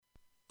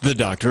The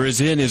Doctor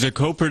Is In is a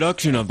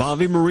co-production of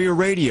Ave Maria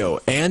Radio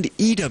and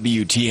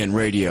EWTN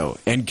Radio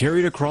and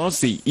carried across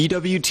the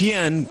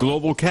EWTN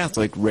Global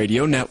Catholic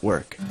Radio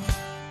Network.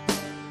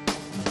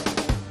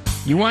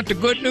 You want the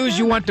good news,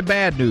 you want the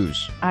bad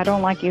news? I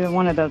don't like either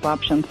one of those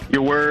options.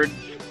 Your words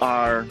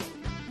are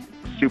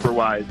super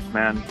wise,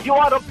 man. You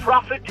are a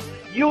prophet.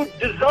 You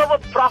deserve a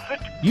prophet.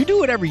 You do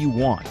whatever you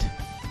want.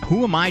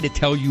 Who am I to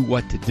tell you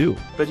what to do?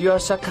 But you're a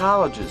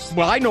psychologist.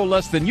 Well, I know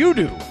less than you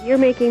do. You're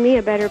making me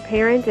a better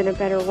parent and a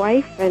better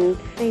wife, and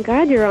thank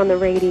God you're on the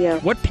radio.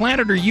 What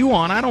planet are you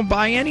on? I don't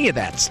buy any of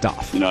that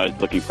stuff. I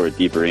was looking for a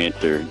deeper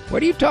answer.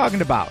 What are you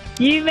talking about?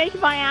 You make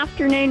my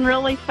afternoon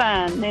really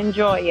fun.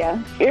 Enjoy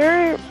you.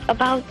 You're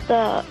about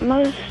the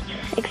most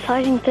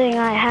exciting thing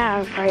I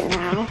have right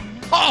now.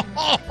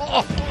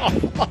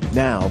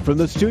 Now, from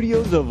the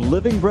studios of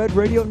Living Bread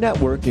Radio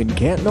Network in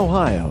Canton,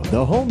 Ohio,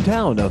 the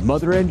hometown of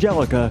Mother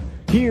Angelica,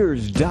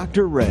 here's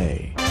Dr.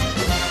 Ray.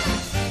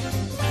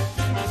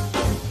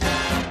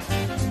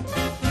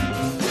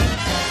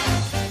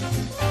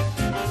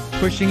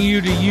 Pushing you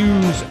to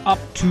use up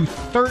to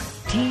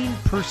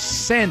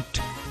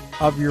 13%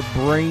 of your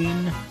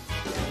brain,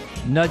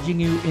 nudging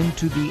you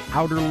into the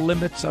outer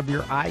limits of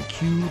your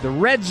IQ, the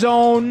red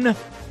zone.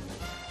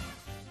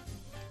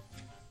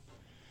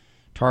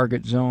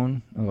 Target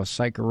zone of a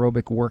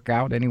psychaerobic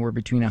workout, anywhere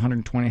between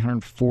 120 and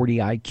 140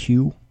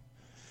 IQ.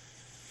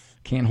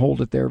 Can't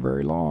hold it there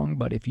very long,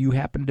 but if you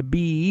happen to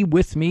be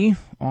with me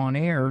on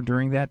air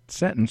during that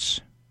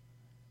sentence,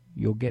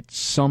 you'll get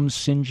some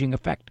singeing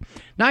effect.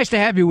 Nice to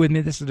have you with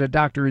me. This is The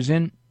Doctor Is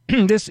In.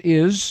 This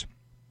is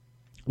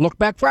Look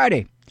Back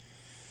Friday.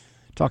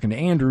 Talking to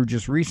Andrew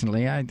just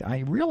recently,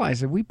 I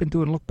realized that we've been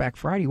doing Look Back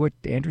Friday,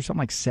 Andrew, something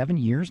like 7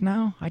 years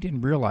now? I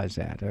didn't realize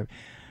that.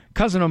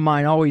 Cousin of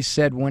mine always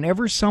said,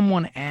 whenever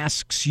someone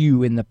asks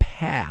you in the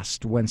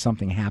past when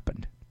something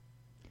happened,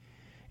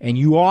 and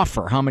you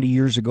offer how many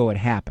years ago it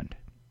happened,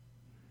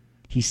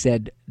 he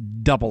said,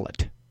 double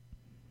it.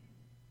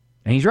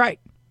 And he's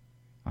right.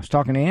 I was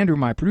talking to Andrew,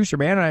 my producer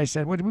man, and I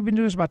said, what have we been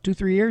doing this about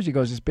 2-3 years? He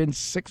goes, it's been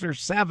 6 or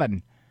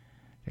 7.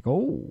 Like,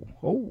 oh.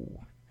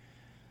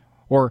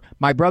 Or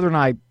my brother and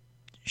I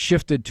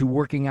shifted to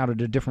working out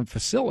at a different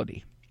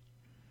facility.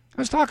 I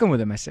was talking with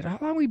him. I said, how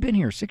long have we been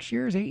here? 6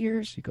 years, 8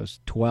 years? He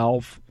goes,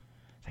 12.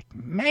 Like,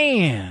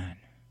 man.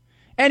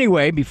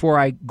 Anyway, before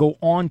I go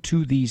on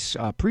to these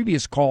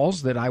previous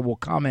calls that I will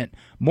comment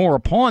more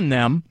upon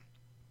them,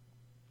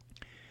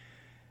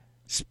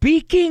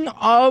 speaking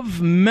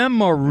of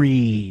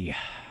memory,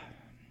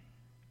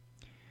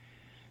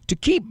 to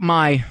keep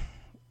my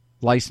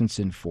license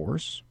in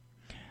force,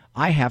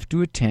 I have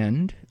to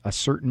attend a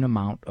certain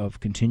amount of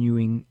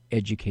continuing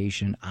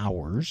education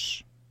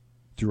hours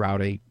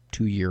throughout a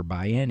 2-year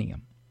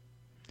biennium.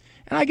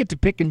 And I get to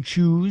pick and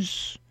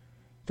choose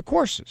the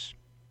courses.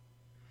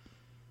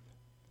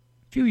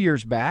 A few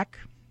years back,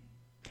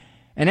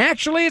 and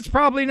actually it's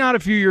probably not a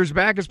few years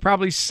back, it's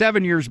probably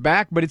 7 years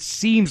back, but it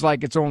seems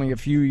like it's only a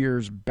few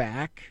years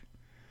back,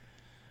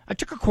 I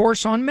took a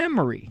course on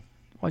memory.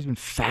 I've always been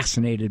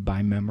fascinated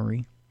by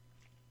memory.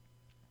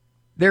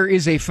 There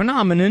is a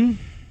phenomenon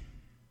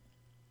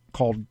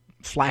called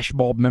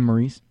flashbulb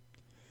memories.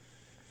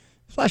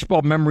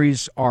 Flashbulb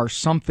memories are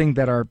something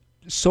that are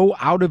so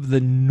out of the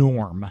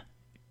norm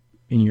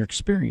in your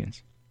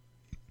experience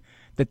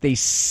that they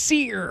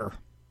sear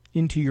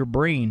into your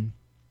brain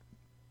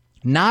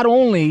not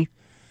only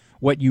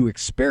what you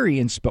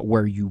experienced, but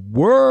where you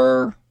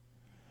were,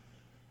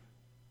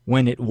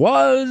 when it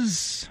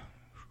was,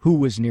 who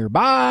was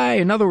nearby.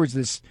 In other words,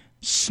 this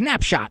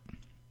snapshot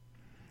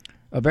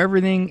of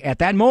everything at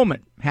that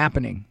moment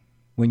happening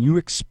when you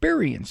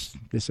experienced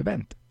this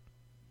event.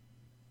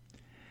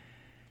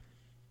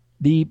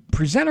 The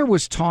presenter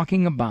was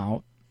talking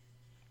about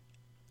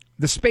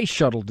the space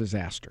shuttle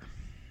disaster.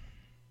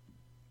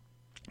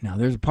 Now,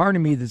 there's a part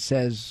of me that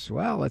says,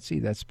 well, let's see,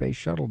 that space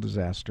shuttle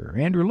disaster.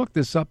 Andrew, look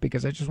this up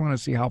because I just want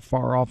to see how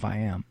far off I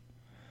am.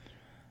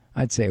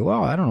 I'd say,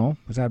 well, I don't know.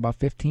 Was that about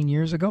 15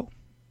 years ago?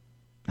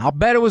 I'll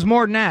bet it was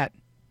more than that.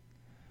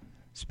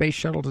 Space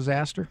shuttle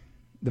disaster.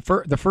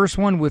 The first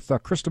one with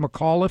Krista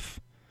McAuliffe,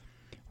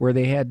 where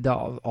they had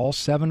all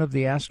 7 of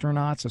the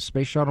astronauts. A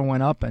space shuttle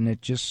went up, and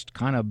it just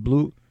kind of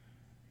blew.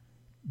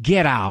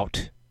 Get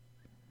out.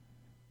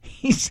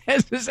 He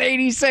says it's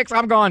 86.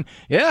 I'm going,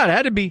 yeah, it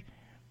had to be.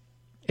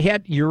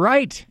 You're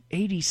right,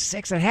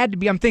 86. It had to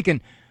be. I'm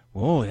thinking,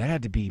 whoa, that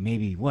had to be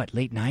maybe,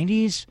 late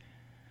 90s?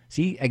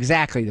 See,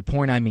 exactly the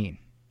point I mean.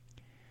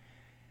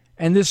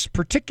 And this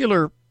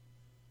particular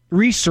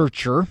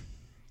researcher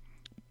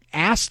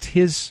asked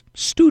his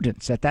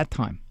students at that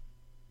time,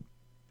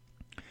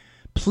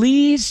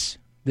 please,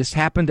 this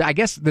happened, I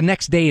guess, the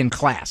next day in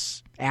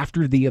class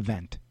after the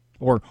event,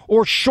 or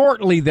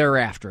shortly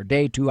thereafter,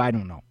 day 2, I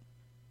don't know.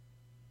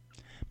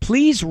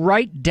 Please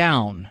write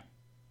down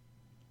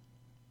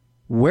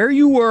where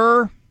you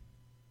were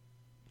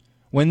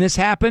when this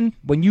happened,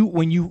 when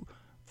you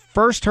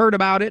first heard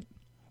about it,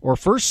 or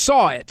first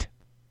saw it,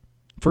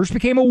 first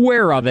became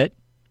aware of it.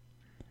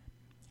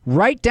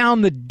 Write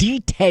down the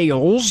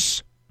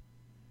details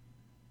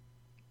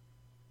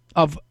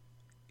of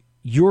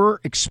your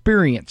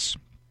experience.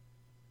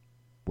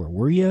 Where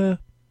were you?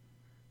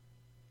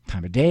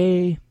 Time of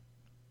day?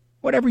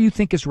 Whatever you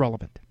think is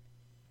relevant.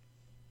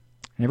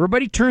 And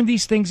everybody turned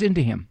these things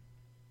into him.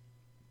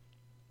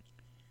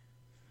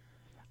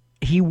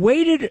 He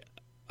waited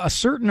a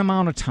certain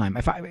amount of time.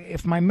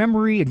 If my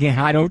memory, again,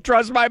 I don't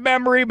trust my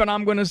memory, but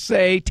I'm going to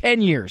say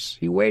 10 years.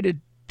 He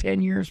waited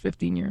 10 years,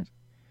 15 years.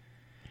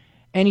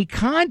 And he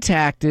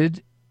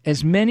contacted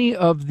as many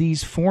of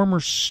these former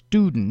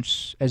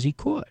students as he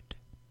could.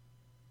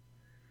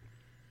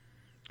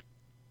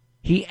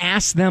 He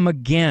asked them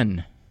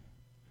again,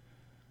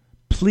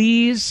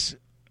 please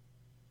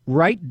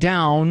write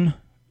down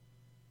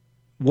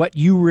what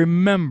you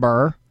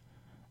remember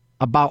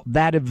about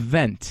that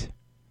event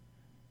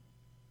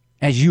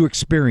as you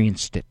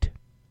experienced it.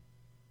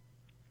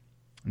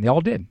 And they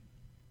all did.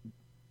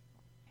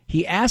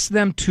 He asked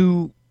them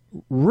to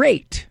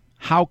rate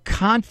how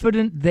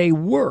confident they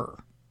were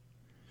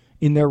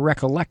in their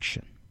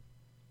recollection.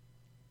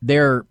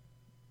 Their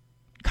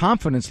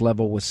confidence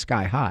level was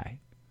sky high.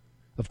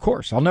 Of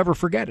course, I'll never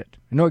forget it.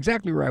 I know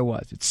exactly where I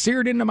was. It's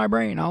seared into my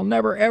brain. I'll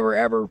never, ever,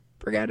 ever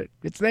forget it.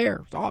 It's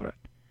there. It's all of it.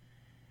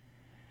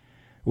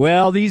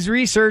 Well, these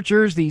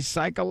researchers, these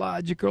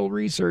psychological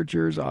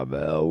researchers are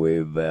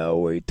very,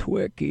 very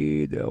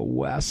tricky. They're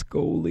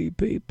wascally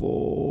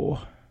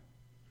people.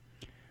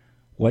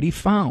 What he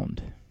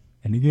found,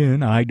 and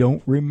again, I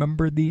don't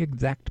remember the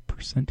exact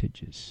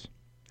percentages,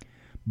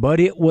 but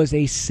it was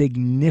a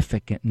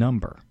significant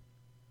number,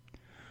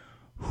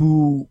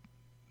 who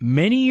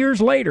many years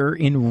later,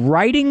 in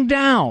writing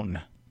down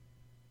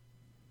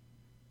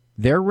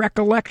their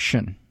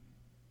recollection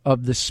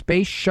of the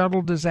space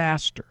shuttle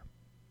disaster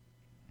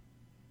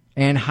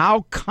and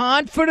how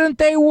confident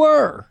they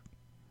were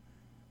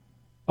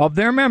of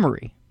their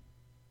memory,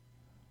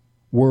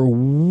 were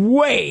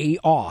way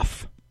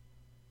off.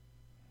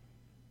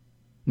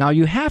 Now,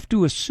 you have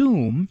to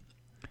assume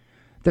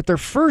that their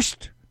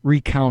first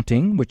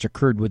recounting, which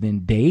occurred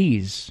within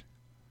days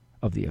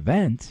of the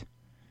event,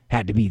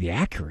 had to be the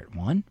accurate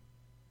one.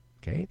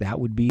 Okay,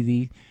 that would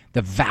be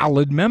the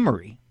valid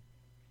memory.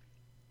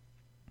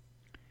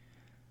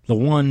 The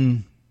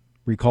one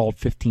recalled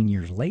 15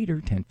 years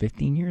later, 10,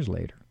 15 years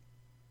later,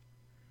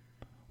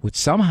 would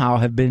somehow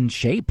have been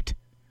shaped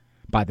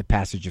by the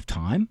passage of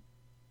time,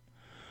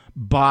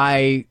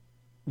 by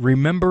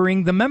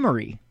remembering the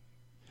memory.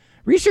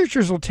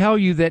 Researchers will tell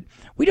you that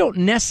we don't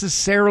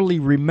necessarily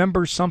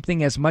remember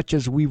something as much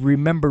as we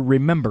remember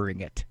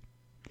remembering it.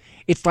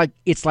 It's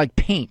like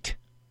paint.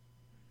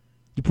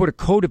 You put a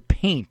coat of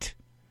paint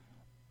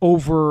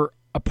over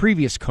a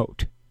previous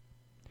coat,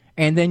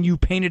 and then you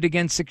paint it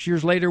again 6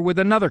 years later with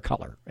another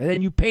color, and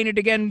then you paint it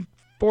again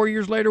 4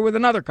 years later with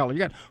another color. You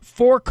got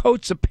 4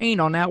 coats of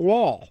paint on that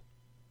wall.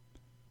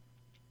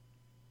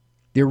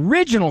 The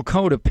original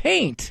coat of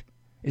paint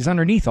is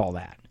underneath all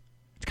that.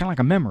 It's kind of like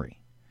a memory.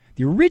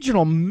 The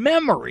original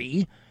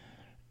memory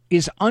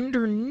is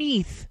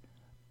underneath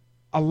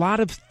a lot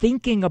of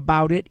thinking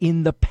about it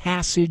in the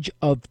passage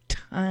of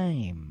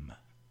time.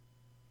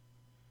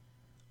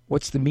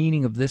 What's the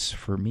meaning of this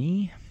for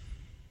me?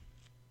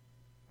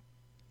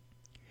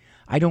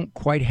 I don't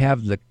quite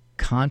have the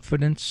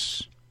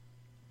confidence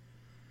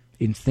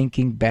in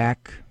thinking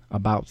back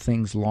about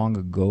things long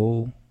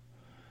ago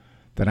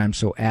that I'm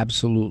so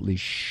absolutely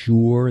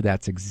sure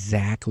that's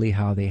exactly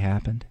how they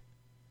happened.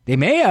 They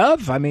may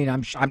have. I mean,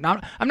 I'm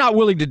not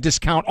willing to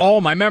discount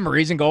all my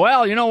memories and go,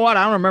 well, you know what?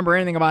 I don't remember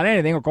anything about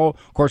anything. Of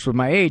course, with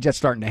my age, that's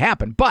starting to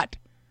happen. But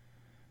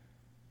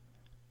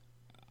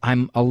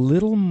I'm a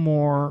little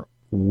more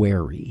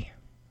wary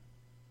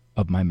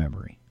of my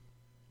memory,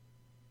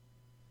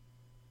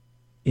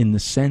 in the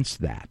sense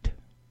that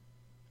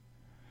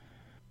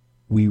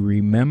we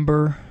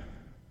remember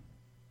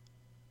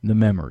the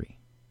memory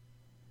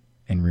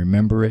and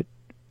remember it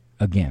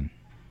again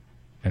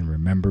and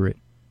remember it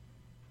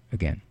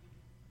again.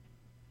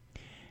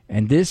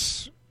 And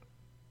this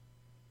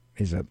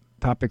is a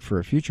topic for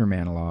a future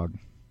monologue.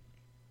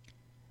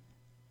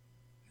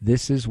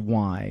 This is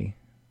why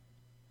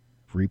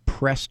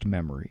repressed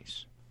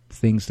memories,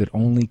 things that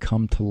only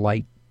come to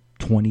light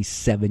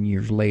 27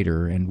 years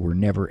later and were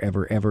never,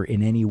 ever, ever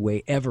in any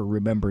way ever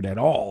remembered at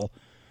all,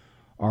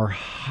 are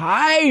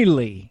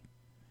highly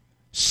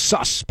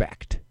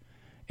suspect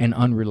and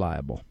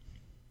unreliable.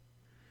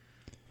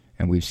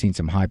 And we've seen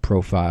some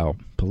high-profile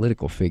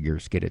political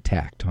figures get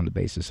attacked on the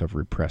basis of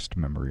repressed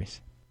memories.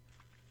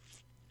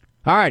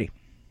 All righty.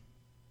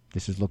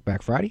 This is Look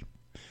Back Friday.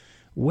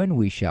 When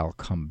we shall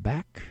come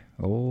back,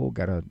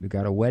 got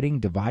a wedding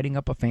dividing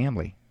up a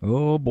family.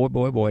 Oh,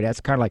 boy.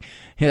 That's kind of like,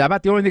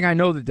 about the only thing I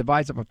know that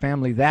divides up a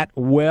family that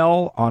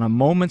well on a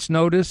moment's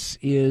notice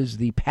is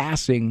the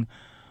passing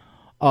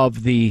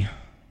of the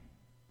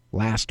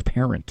last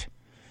parent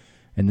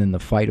and then the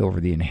fight over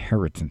the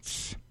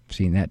inheritance. I've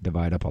seen that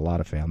divide up a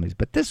lot of families.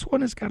 But this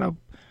one has got a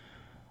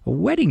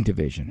wedding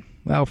division.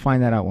 Well, I'll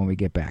find that out when we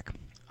get back.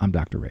 I'm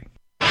Dr. Ray.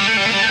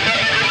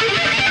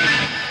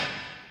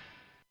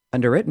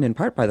 Underwritten in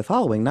part by the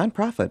following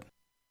nonprofit.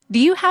 Do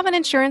you have an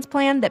insurance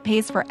plan that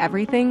pays for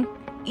everything,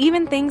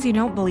 even things you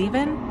don't believe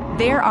in?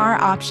 There are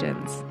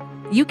options.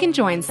 You can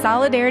join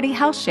Solidarity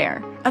Health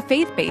Share, a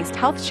faith-based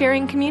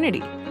health-sharing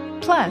community.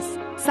 Plus,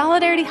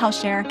 Solidarity Health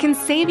Share can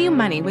save you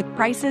money with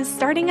prices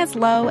starting as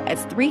low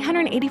as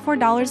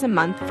 $384 a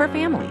month for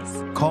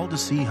families. Call to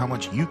see how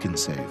much you can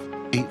save.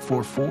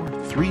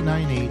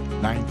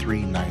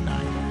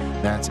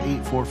 844-398-9399. That's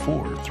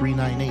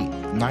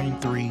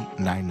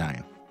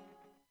 844-398-9399.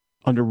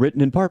 Underwritten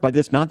in part by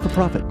this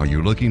not-for-profit. Are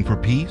you looking for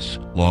peace?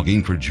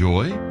 Longing for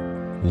joy?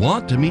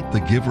 Want to meet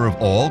the giver of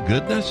all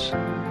goodness?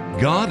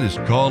 God is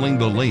calling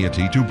the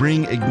laity to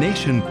bring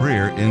Ignatian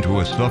prayer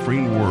into a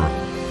suffering world.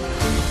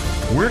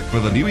 Work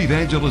for the new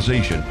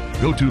evangelization.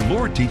 Go to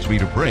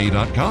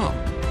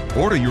LordTeachMeToPray.com.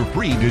 Order your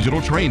free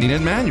digital training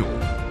and manual.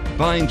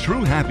 Find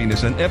true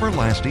happiness and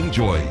everlasting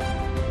joy.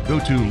 Go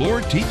to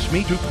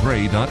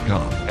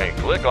LordTeachMeToPray.com and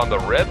click on the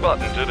red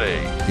button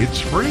today.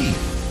 It's free.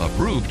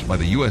 Approved by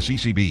the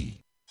USCCB.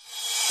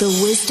 The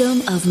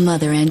wisdom of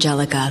Mother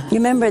Angelica. You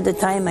remember the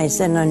time I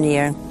said on the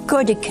air,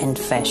 go to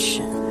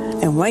confession.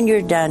 And when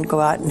you're done, go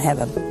out and have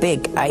a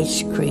big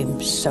ice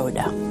cream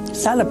soda.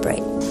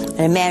 Celebrate. And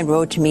a man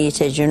wrote to me, he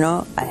said, you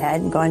know, I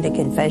hadn't gone to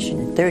confession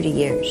in 30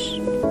 years.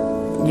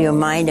 Do you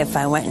mind if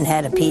I went and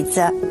had a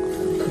pizza?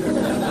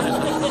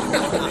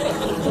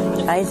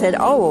 I said,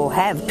 oh,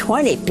 have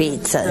 20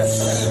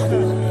 pizzas.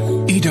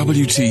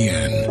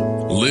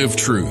 EWTN. Live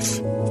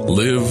truth.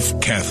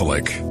 Live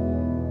Catholic.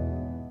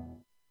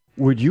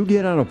 Would you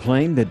get on a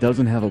plane that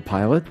doesn't have a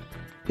pilot?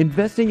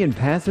 Investing in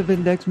passive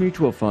index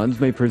mutual funds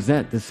may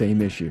present the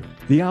same issue.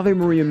 The Ave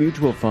Maria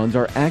mutual funds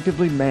are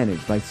actively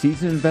managed by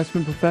seasoned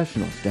investment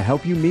professionals to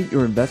help you meet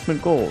your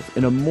investment goals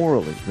in a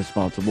morally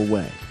responsible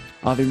way.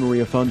 Ave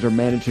Maria funds are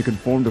managed to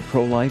conform to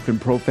pro-life and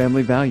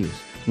pro-family values.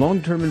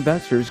 Long-term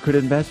investors could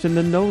invest in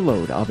the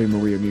no-load Ave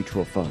Maria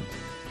mutual funds.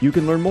 You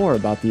can learn more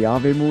about the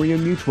Ave Maria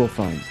mutual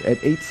funds at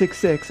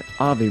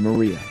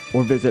 866-AVE-MARIA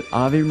or visit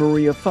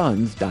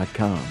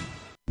AveMariaFunds.com.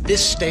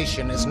 This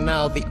station is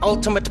now the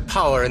ultimate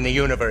power in the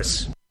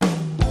universe.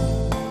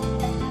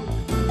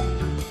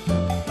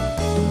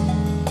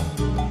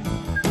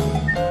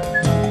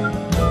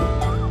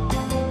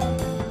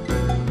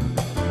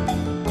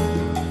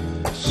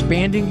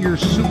 Expanding your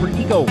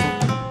superego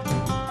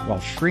while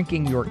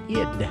shrinking your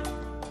id.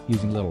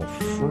 Using a little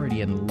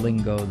Freudian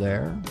lingo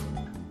there.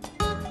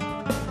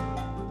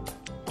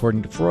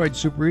 According to Freud,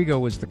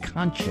 superego was the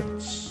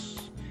conscience.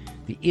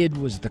 The id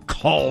was the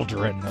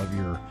cauldron of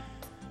your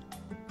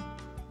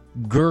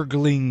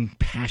gurgling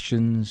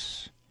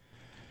passions.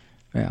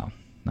 Well,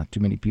 not too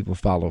many people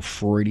follow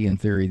Freudian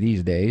theory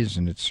these days,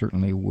 and it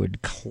certainly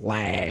would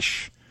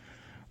clash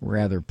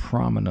rather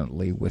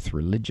prominently with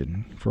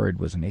religion. Freud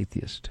was an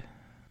atheist,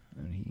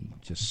 and he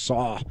just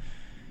saw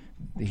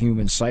the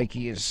human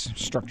psyche is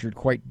structured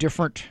quite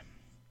different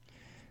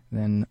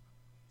than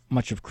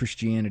much of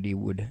Christianity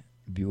would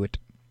view it.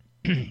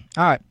 All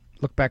right,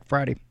 Look Back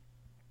Friday.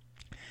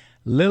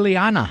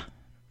 Liliana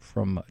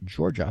from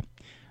Georgia.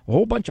 A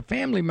whole bunch of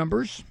family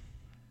members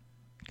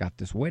got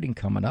this wedding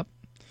coming up.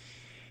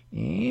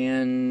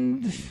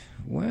 And,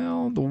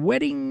 well, the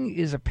wedding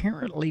is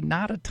apparently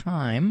not a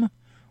time,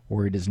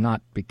 or it is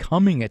not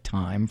becoming a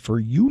time, for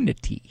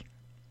unity.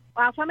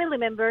 A family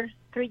member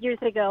 3 years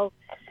ago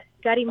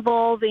got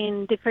involved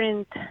in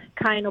different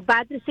kind of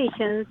bad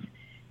decisions,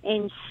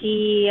 and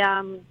she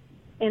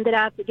ended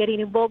up getting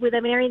involved with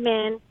a married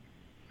man.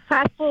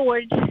 Fast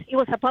forward, it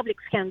was a public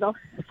scandal.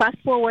 Fast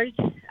forward,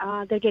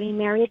 they're getting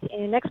married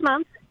next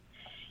month.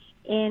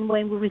 And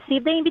when we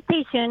received the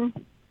invitation,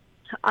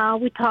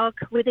 we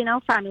talked within our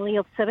family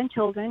of 7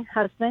 children,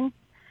 husband,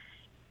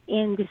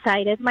 and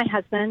my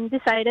husband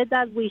decided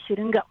that we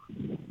shouldn't go,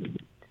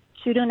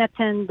 shouldn't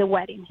attend the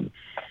wedding.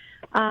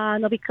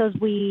 Not because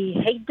we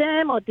hate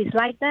them or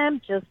dislike them,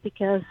 just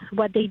because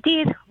what they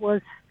did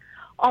was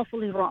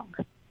awfully wrong.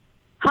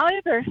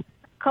 However,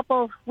 a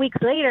couple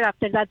weeks later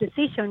after that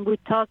decision, we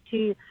talked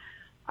to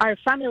our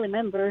family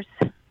members,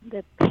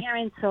 the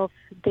parents of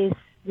this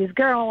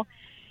girl,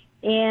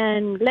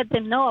 and let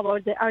them know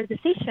about our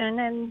decision,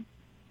 and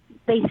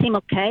they seem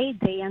okay.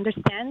 They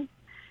understand.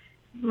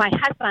 My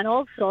husband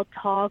also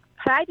talked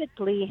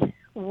privately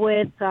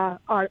with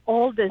our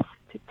oldest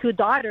 2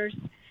 daughters,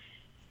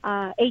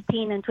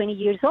 18 and 20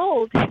 years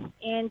old,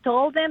 and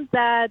told them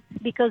that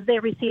because they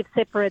received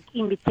separate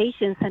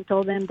invitations, and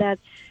told them that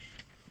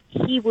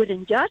he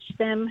wouldn't judge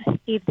them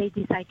if they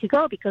decide to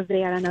go because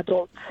they are an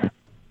adult.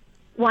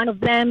 One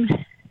of them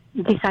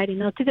decided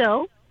not to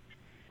go,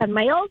 and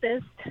my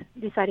oldest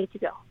decided to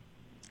go.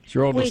 Does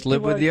your oldest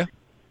live with you?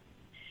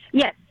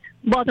 Yes,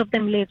 both of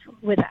them live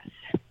with us.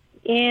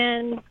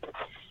 And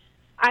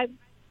I've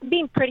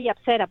been pretty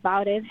upset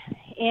about it,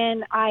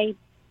 and I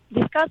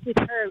discussed with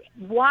her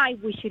why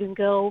we shouldn't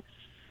go,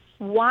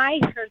 why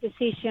her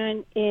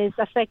decision is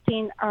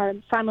affecting our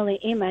family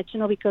image,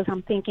 because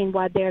I'm thinking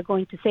what they're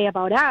going to say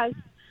about us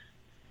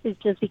is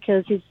just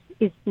because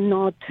it's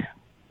not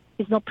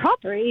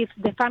proper. If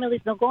the family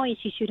is not going,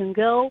 she shouldn't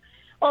go.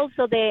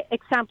 Also, the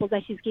example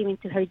that she's giving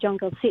to her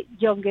youngest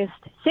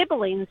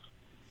siblings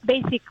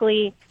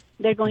basically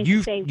they're going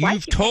to say,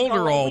 you've told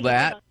her all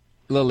that,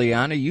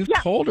 Liliana. You've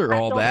told her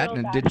all that,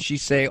 and did she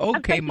say,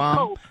 "Okay,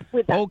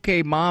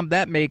 Mom,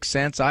 that makes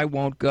sense. I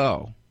won't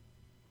go"?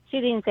 She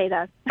didn't say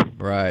that.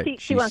 Right.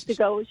 She wants to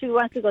go. She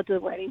wants to go to the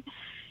wedding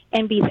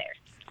and be there.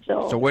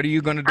 So what are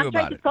you going to do about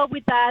it? I'm trying to cope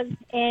with that,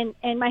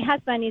 and my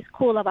husband is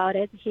cool about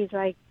it. He's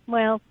like,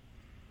 well,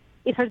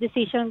 it's her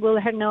decision. We'll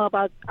let her know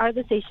about our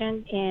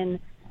decision, and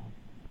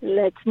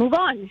let's move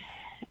on.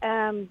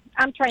 I'm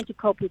trying to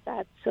cope with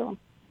that, so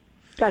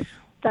that's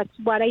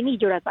what I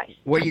need your advice.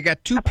 Well, you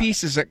got two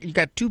pieces. You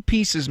got two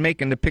pieces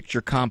making the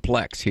picture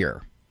complex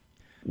here.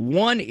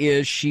 One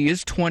is she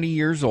is 20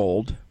 years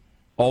old,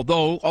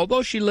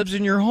 although she lives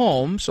in your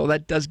home, so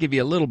that does give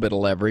you a little bit of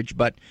leverage.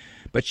 But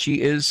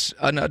she is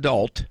an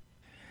adult.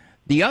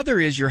 The other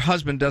is your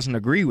husband doesn't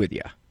agree with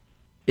you.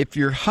 If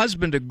your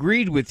husband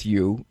agreed with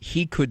you,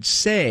 he could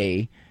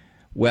say,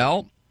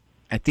 "Well,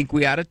 I think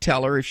we ought to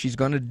tell her if she's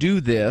going to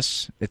do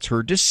this. It's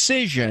her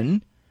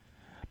decision,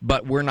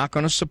 but we're not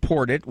going to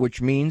support it,"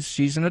 which means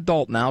she's an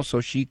adult now,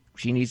 so she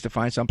needs to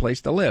find some place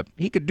to live.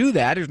 He could do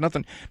that. There's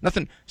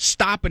nothing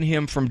stopping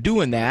him from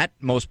doing that.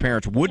 Most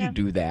parents wouldn't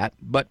do that,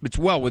 but it's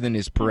well within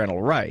his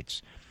parental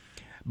rights.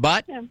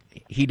 But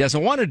he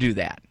doesn't want to do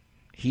that.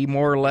 He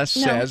more or less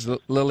says,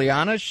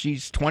 "Liliana,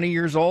 she's 20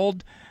 years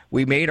old.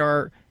 We made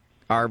our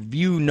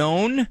view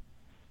known,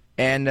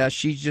 and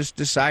she just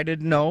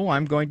decided, no,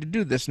 I'm going to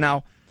do this."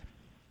 Now,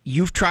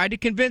 you've tried to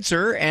convince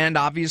her, and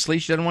obviously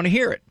she doesn't want to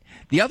hear it.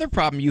 The other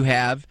problem you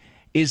have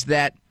is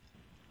that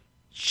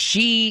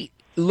she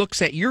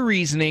looks at your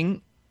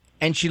reasoning,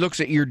 and she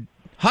looks at your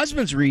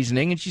husband's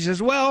reasoning, and she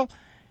says, "Well,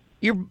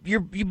 you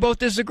both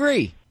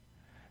disagree,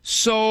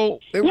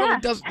 so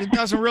it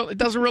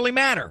doesn't really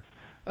matter.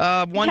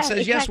 One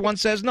says yes, one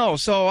says no,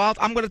 so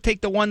I'm going to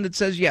take the one that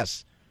says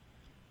yes."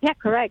 Yeah,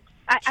 correct.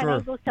 Sure. I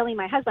was telling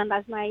my husband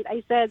last night,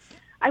 I said,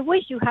 I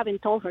wish you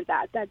haven't told her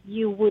that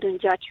you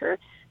wouldn't judge her.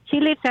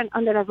 She lives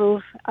under a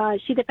roof.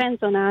 She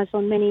depends on us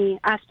on many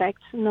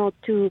aspects, not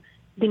to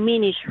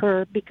diminish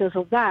her because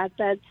of that,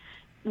 but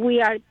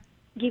we are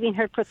giving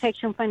her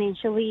protection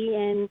financially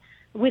and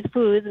with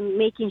food and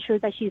making sure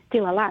that she's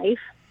still alive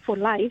for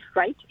life,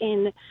 right?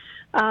 And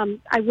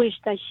I wish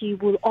that she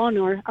would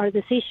honor our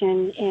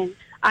decision, and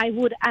I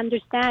would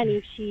understand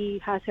if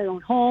she has her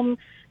own home,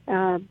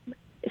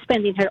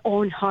 spending her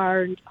own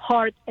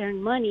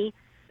hard-earned money,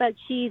 but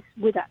she's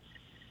with us.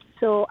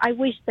 So I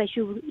wish that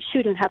you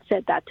shouldn't have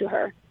said that to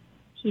her.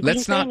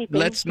 Let's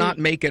not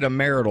make it a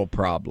marital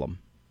problem.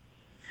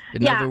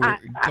 In other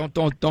words,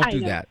 don't do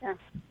that. Yeah.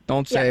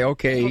 Don't say,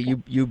 okay,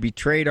 you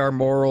betrayed our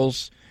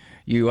morals,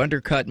 you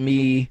undercut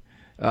me,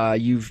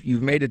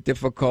 you've made it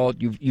difficult,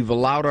 you've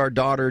allowed our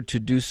daughter to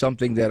do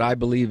something that I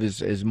believe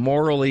is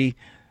morally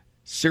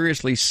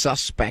seriously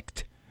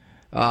suspect.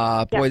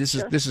 Boy, this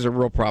is a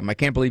real problem. I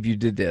can't believe you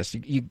did this.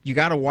 You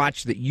got to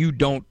watch that you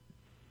don't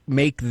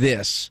make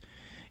this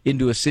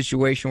into a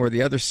situation where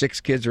the other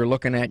 6 kids are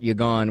looking at you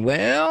going,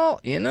 "Well,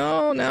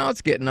 now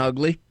it's getting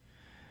ugly."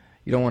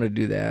 You don't want to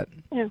do that.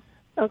 Yeah.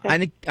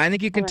 Okay. I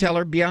think you can tell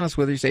her, be honest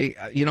with her, say,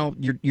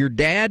 your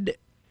dad,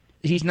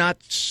 he's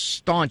not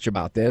staunch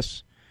about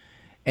this,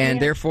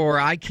 and therefore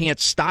I can't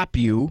stop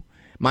you.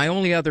 My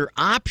only other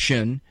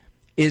option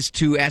is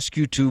to ask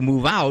you to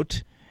move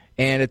out.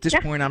 And at this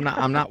point,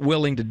 I'm not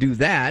willing to do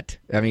that.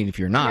 I mean, if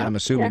you're not, I'm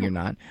assuming you're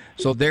not.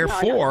 So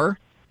therefore,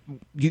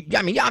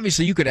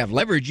 obviously you could have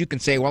leverage. You can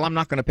say, well, I'm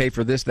not going to pay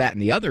for this, that,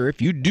 and the other.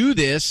 If you do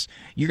this,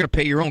 you're going to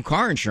pay your own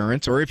car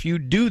insurance. Or if you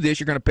do this,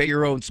 you're going to pay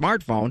your own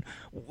smartphone.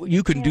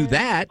 You can do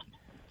that.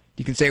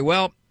 You can say,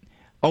 well,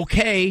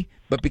 okay,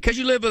 but because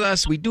you live with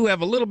us, we do have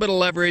a little bit of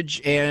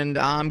leverage, and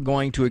I'm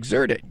going to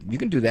exert it. You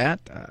can do that.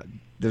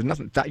 There's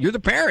nothing. You're the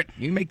parent.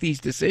 You make these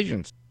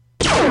decisions.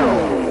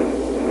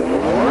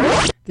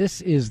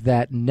 This is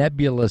that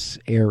nebulous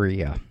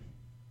area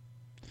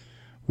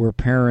where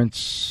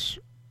parents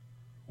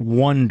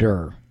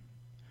wonder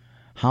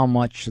how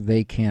much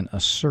they can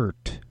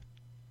assert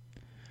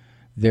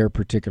their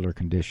particular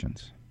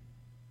conditions.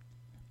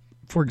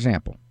 For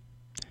example,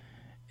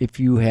 if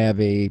you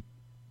have a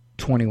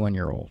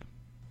 21-year-old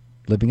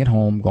living at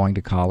home, going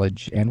to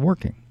college, and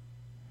working,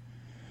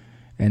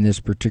 and this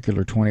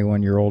particular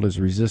 21-year-old is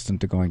resistant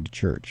to going to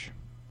church,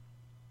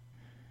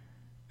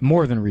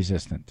 more than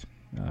resistant,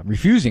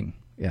 refusing,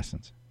 in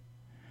essence.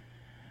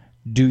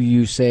 Do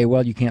you say,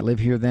 well, you can't live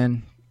here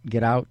then?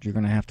 Get out. You're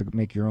going to have to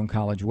make your own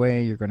college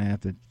way. You're going to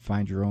have to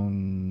find your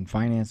own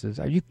finances.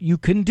 You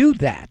can do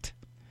that.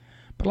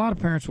 But a lot of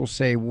parents will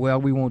say, well,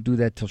 we won't do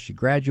that till she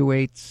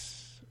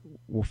graduates.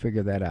 We'll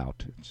figure that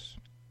out.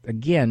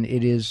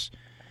 It is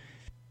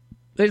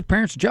the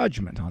parents'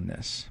 judgment on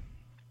this.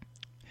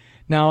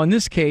 Now, in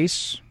this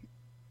case,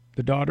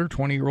 the daughter,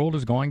 20-year-old,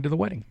 is going to the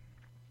wedding.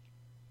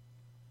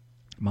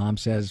 Mom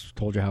says,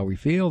 told you how we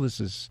feel. This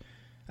is,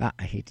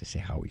 I hate to say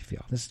how we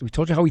feel. We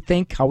told you how we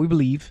think, how we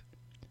believe.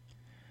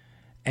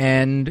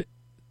 And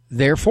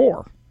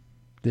therefore,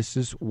 this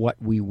is what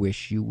we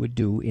wish you would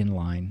do in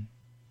line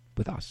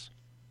with us.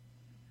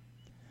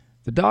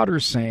 The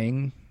daughter's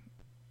saying,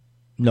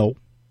 no.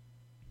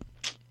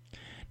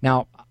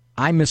 Now,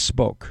 I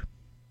misspoke.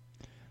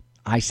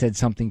 I said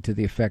something to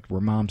the effect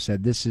where Mom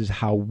said, this is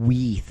how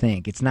we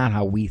think. It's not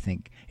how we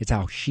think. It's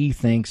how she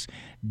thinks.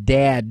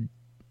 Dad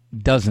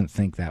doesn't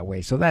think that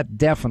way. So that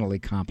definitely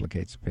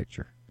complicates the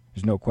picture.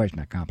 There's no question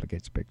that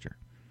complicates the picture.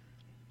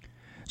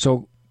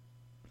 So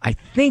I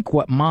think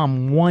what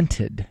Mom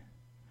wanted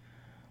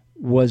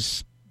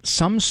was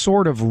some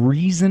sort of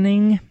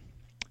reasoning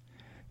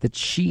that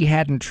she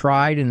hadn't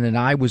tried and that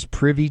I was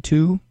privy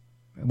to,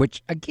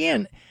 which,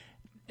 again,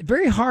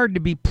 very hard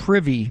to be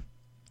privy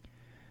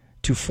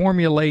to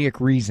formulaic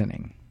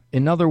reasoning.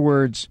 In other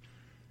words,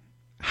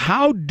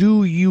 how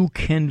do you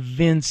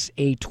convince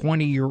a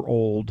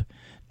 20-year-old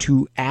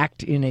to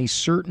act in a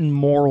certain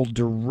moral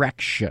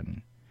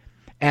direction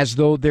as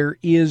though there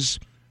is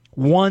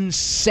one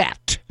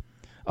set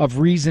of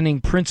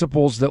reasoning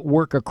principles that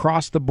work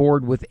across the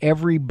board with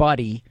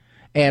everybody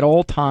at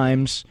all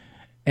times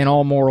and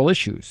all moral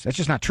issues? That's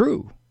just not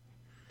true.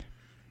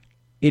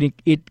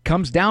 It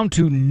comes down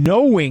to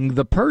knowing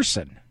the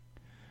person,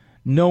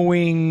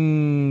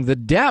 knowing the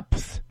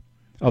depth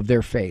of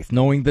their faith,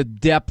 knowing the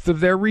depth of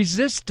their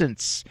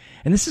resistance.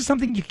 And this is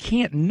something you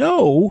can't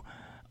know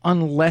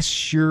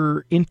unless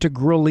you're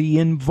integrally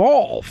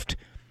involved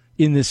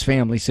in this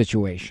family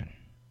situation.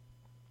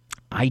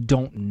 I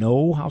don't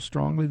know how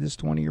strongly this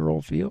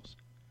 20-year-old feels.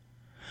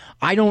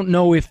 I don't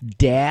know if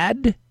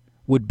Dad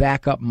would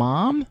back up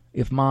Mom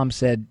if Mom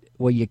said,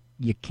 well, you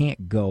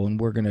can't go, and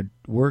we're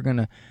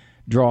gonna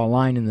draw a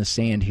line in the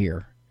sand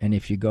here. And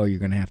if you go, you're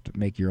going to have to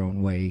make your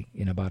own way.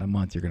 In about a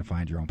month, you're going to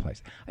find your own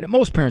place.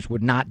 Most parents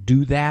would not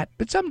do that,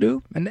 but some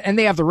do. And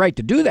they have the right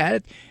to do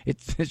that.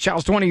 The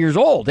child's 20 years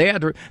old. They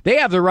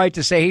have the right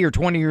to say, hey, you're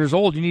 20 years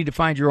old. You need to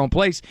find your own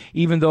place,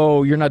 even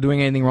though you're not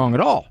doing anything wrong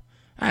at all.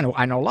 I know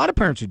a lot of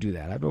parents who do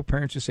that. I know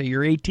parents who say,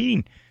 you're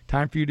 18.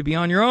 Time for you to be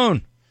on your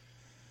own.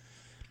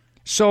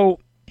 So,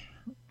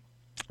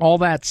 all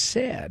that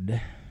said,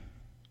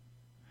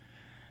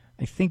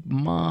 I think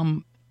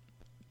Mom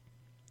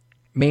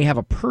may have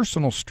a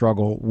personal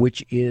struggle,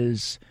 which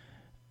is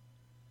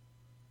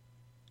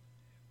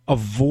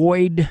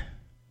avoid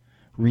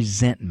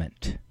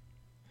resentment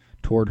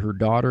toward her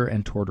daughter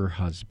and toward her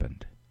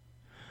husband.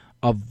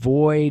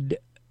 Avoid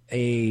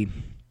a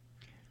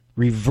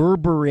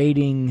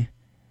reverberating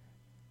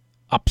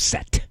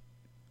upset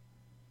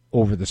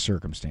over the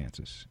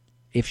circumstances.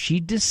 If she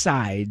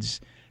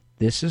decides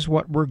this is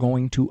what we're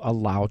going to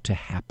allow to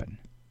happen,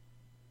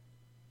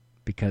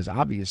 because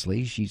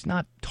obviously she's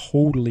not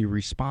totally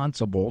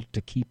responsible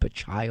to keep a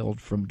child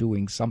from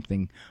doing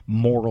something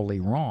morally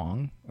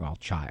wrong, well,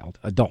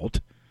 adult,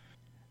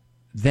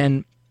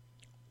 then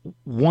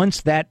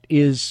once that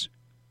is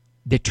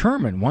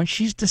determined, once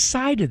she's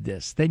decided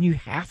this, then you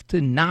have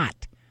to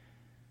not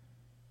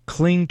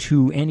cling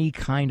to any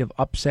kind of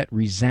upset,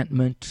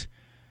 resentment,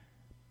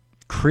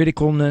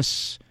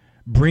 criticalness,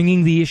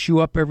 bringing the issue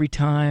up every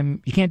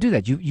time. You can't do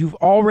that. You've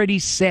already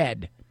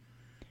said,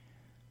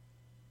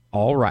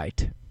 all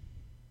right,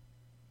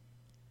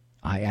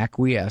 I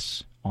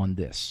acquiesce on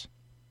this.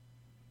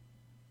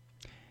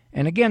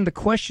 And again, the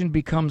question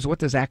becomes, what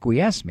does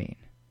acquiesce mean?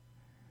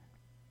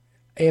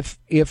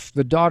 If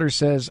the daughter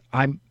says,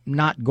 I'm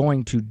not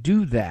going to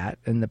do that,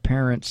 and the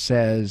parent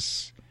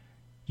says,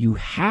 you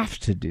have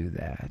to do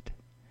that,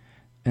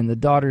 and the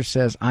daughter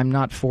says, I'm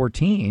not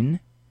 14,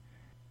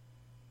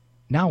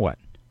 now what?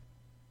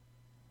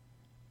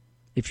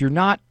 If you're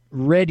not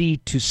ready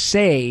to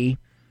say,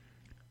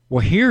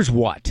 well, here's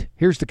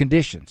the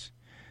conditions,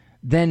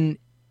 then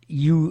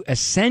you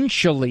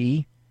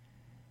essentially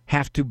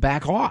have to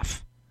back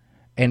off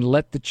and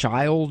let the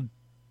child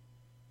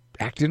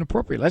act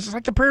inappropriately. That's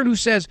like the parent who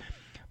says,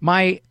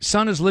 my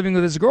son is living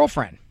with his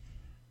girlfriend.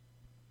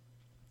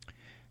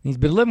 He's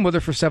been living with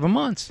her for 7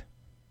 months.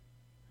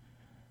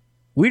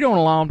 We don't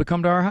allow him to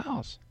come to our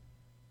house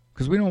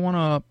because we don't want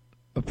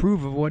to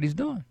approve of what he's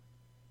doing.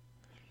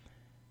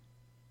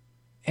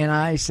 And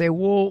I say,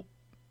 well,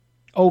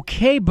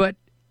 okay, but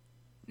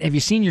have you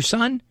seen your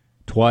son?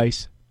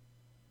 Twice.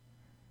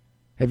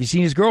 Have you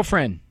seen his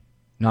girlfriend?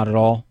 Not at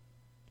all.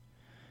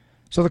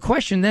 So the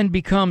question then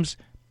becomes,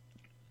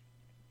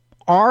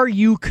 are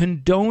you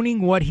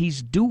condoning what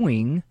he's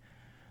doing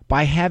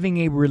by having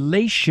a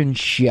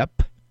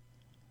relationship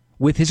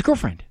with his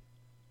girlfriend?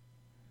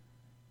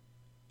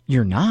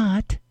 You're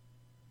not.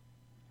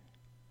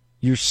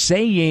 You're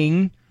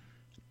saying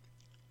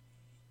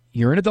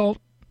you're an adult.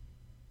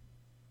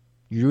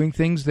 You're doing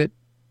things that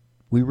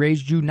we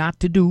raised you not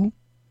to do,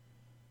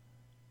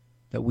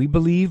 that we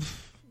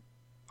believe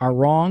are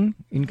wrong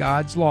in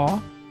God's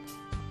law.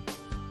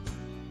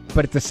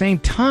 But at the same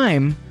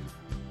time,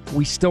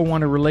 we still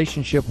want a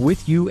relationship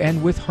with you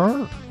and with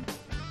her.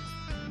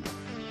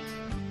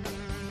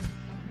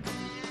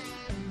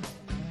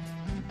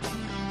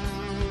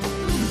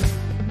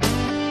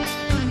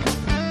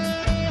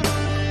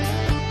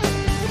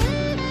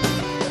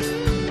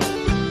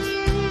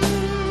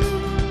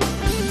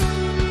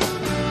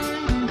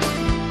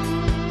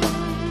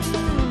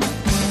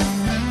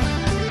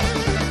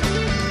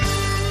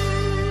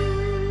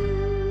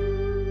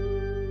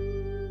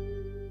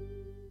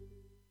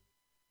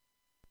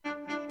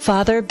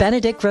 Father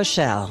Benedict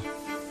Rochelle.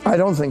 I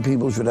don't think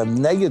people should have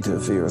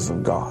negative fears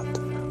of God,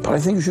 but I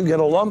think you should get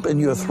a lump in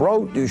your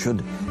throat. You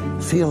should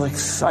feel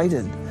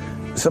excited.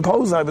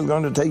 Suppose I was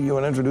going to take you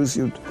and introduce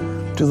you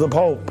to the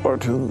Pope or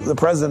to the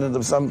president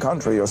of some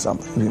country or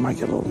something. You might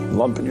get a little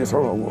lump in your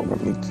throat.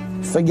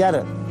 Forget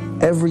it.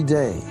 Every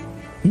day,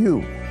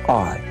 you,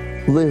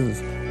 I,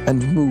 live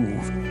and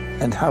move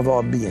and have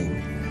our being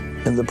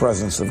in the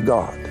presence of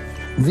God.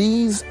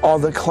 These are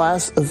the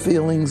class of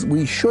feelings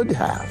we should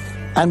have,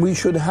 and we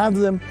should have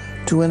them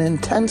to an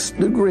intense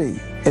degree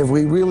if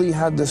we really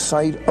had the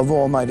sight of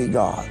Almighty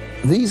God.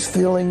 These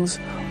feelings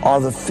are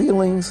the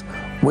feelings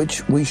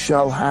which we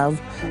shall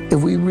have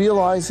if we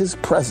realize His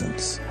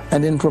presence,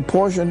 and in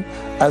proportion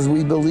as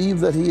we believe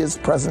that He is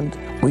present,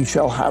 we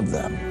shall have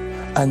them.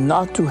 And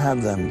not to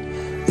have them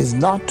is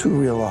not to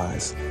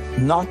realize,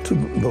 not to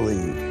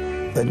believe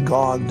that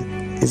God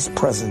is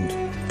present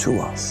to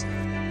us.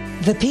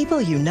 The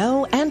people you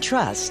know and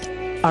trust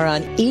are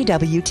on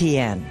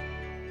EWTN.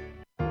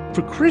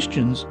 For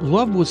Christians,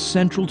 love was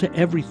central to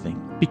everything,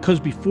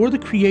 because before the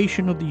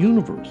creation of the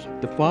universe,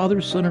 the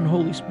Father, Son, and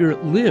Holy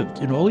Spirit lived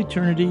in all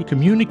eternity,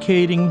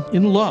 communicating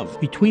in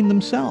love between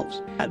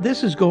themselves.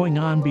 This is going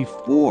on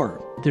before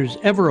there's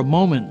ever a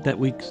moment that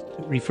we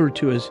refer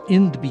to as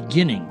in the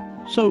beginning.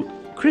 So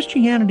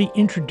Christianity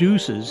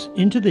introduces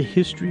into the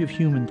history of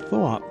human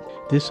thought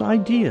this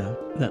idea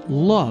that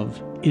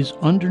love is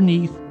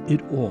underneath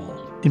it all.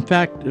 In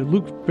fact,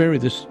 Luke Ferry,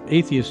 this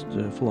atheist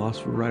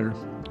philosopher writer,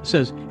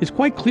 says it's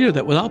quite clear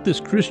that without this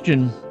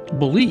Christian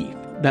belief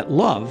that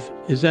love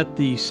is at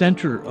the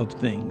center of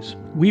things,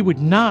 we would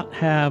not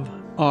have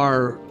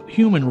our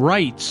human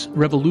rights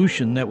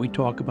revolution that we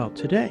talk about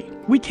today.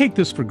 We take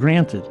this for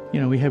granted.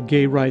 You know, we have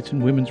gay rights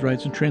and women's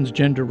rights and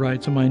transgender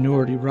rights and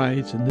minority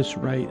rights and this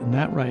right and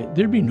that right.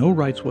 There'd be no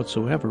rights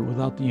whatsoever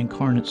without the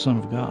incarnate Son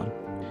of God.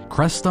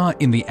 Cresta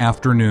in the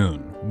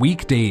Afternoon,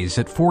 weekdays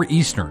at 4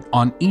 Eastern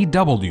on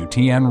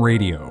EWTN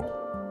Radio.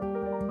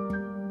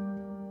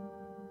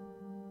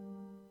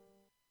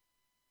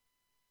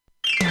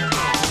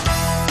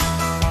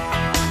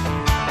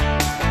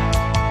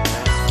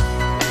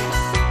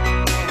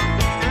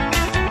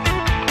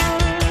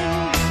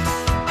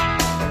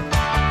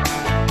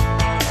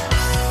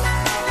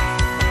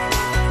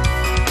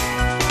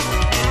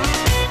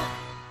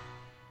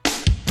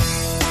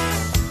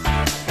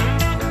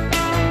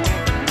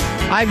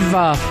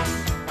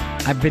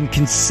 I've been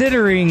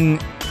considering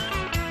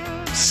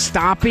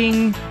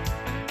stopping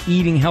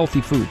eating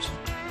healthy foods.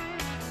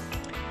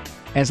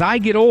 As I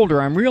get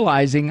older, I'm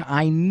realizing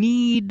I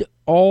need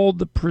all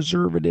the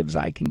preservatives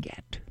I can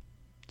get.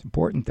 It's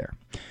important there.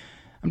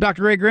 I'm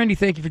Dr. Ray Grandy.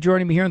 Thank you for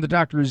joining me here on The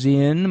Doctor Is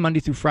In, Monday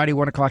through Friday,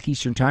 1 o'clock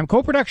Eastern Time.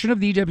 Co-production of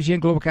the EWTN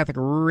Global Catholic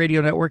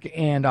Radio Network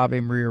and Ave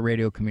Maria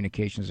Radio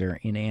Communications there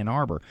in Ann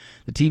Arbor.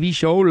 The TV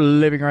show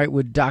Living Right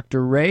with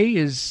Dr. Ray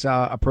is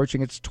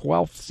approaching its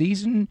 12th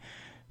season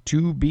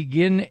to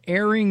begin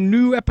airing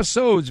new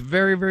episodes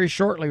very, very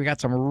shortly. We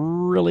got some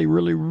really,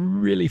 really,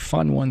 really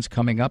fun ones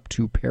coming up,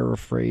 to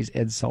paraphrase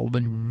Ed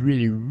Sullivan.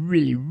 Really,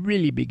 really,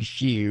 really big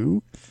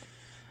shoe.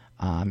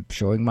 I'm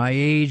showing my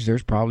age.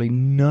 There's probably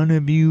none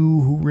of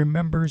you who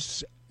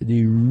remembers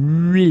the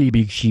really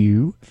big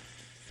shoe.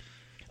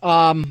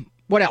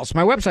 What else?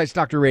 My website's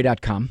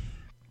drray.com.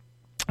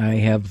 I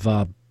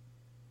have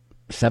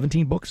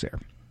 17 books there.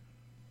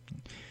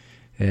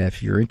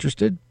 If you're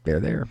interested, they're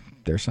there.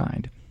 They're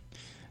signed.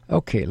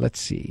 Okay, let's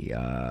see.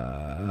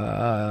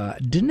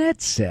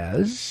 Danette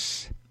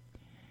says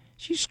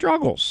she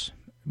struggles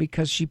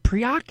because she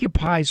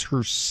preoccupies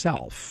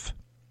herself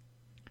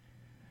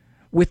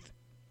with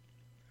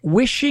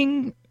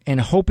wishing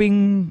and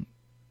hoping,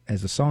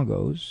 as the song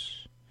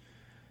goes,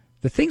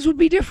 that things would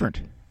be different.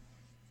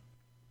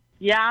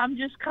 Yeah, I'm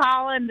just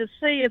calling to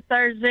see if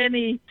there's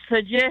any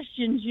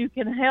suggestions you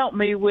can help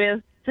me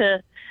with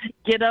to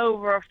get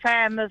over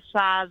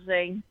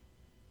fantasizing.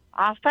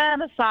 I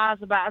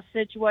fantasize about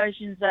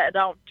situations that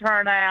don't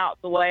turn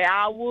out the way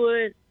I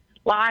would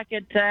like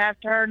it to have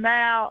turned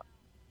out.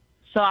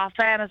 So I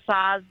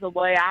fantasize the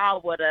way I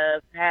would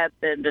have had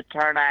them to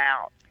turn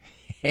out.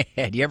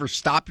 Do you ever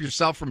stop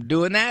yourself from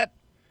doing that?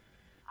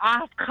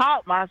 I've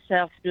caught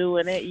myself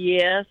doing it,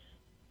 yes.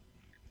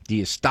 Do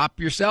you stop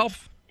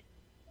yourself?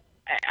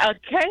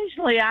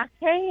 Occasionally I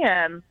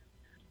can,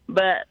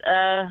 but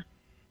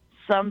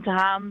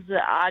sometimes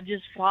I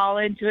just fall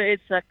into it.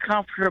 It's a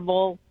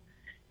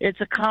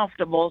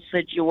comfortable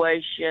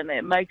situation.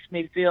 It makes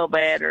me feel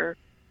better.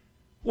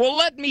 Well,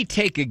 let me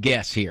take a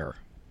guess here,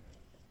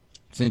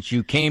 since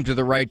you came to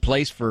the right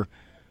place for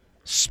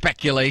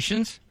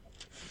speculations.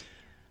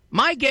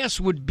 My guess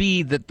would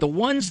be that the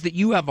ones that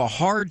you have a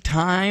hard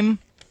time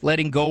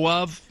letting go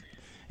of,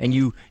 and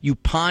you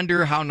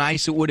ponder how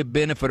nice it would have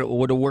been if it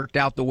would have worked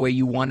out the way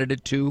you wanted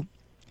it to,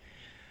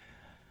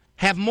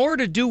 have more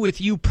to do with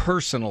you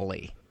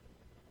personally.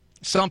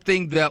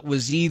 Something that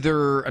was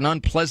either an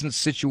unpleasant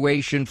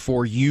situation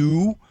for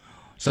you,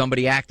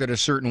 somebody acted a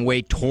certain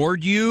way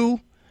toward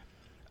you.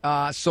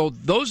 So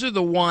those are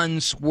the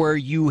ones where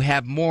you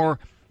have more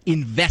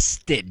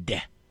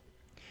invested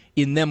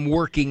in them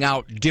working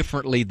out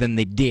differently than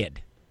they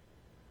did.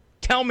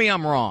 Tell me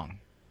I'm wrong.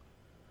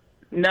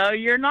 No,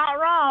 you're not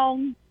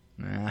wrong.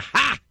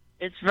 Aha!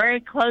 It's very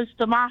close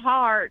to my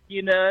heart,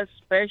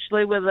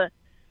 especially with a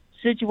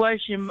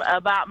situation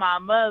about my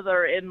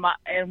mother and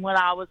when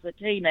I was a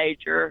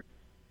teenager.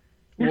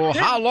 Well,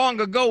 how long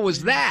ago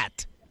was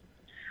that?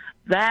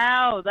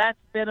 Now, that's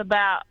been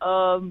about,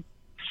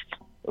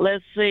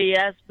 let's see,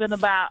 that's been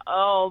about,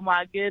 oh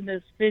my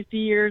goodness, 50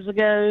 years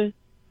ago.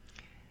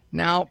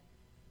 Now,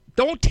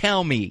 don't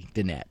tell me,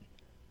 Danette,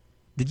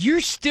 that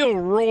you're still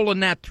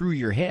rolling that through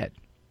your head.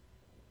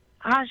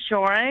 I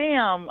sure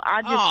am.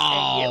 I just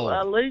can't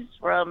get loose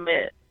from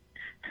it.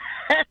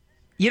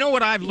 You know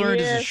what I've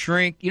learned as a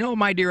shrink? You know,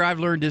 my dear, I've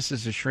learned this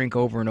as a shrink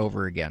over and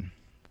over again.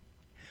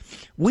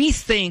 We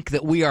think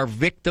that we are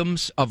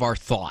victims of our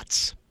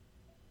thoughts.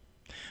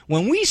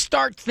 When we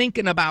start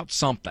thinking about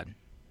something,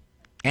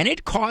 and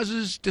it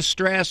causes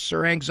distress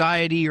or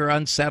anxiety or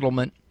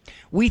unsettlement,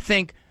 we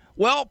think,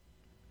 well,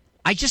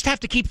 I just have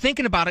to keep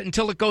thinking about it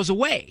until it goes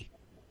away,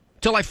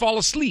 until I fall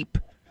asleep,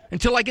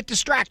 until I get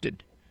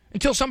distracted,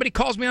 until somebody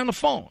calls me on the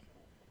phone.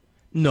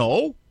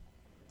 No,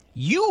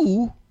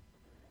 you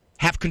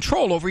have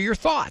control over your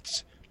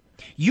thoughts.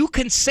 You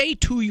can say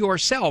to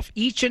yourself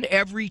each and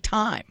every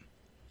time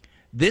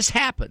this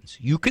happens,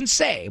 you can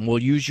say, and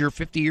we'll use your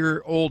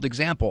 50-year-old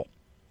example,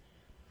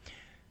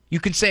 you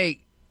can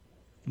say,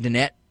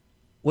 Danette,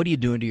 what are you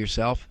doing to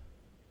yourself?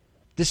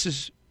 This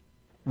is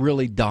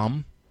really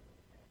dumb.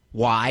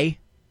 Why?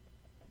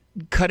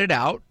 Cut it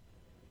out.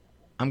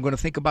 I'm going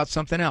to think about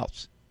something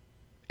else.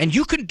 And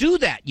you can do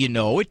that,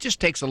 It just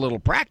takes a little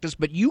practice,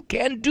 but you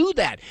can do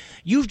that.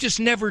 You've just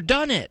never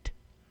done it.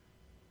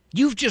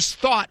 You've just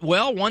thought,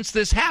 well, once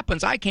this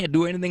happens, I can't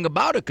do anything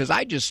about it because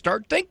I just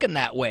start thinking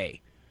that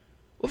way.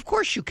 Of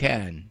course you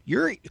can.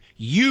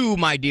 You,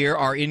 my dear,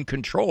 are in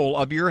control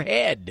of your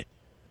head.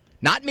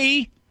 Not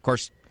me. Of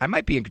course, I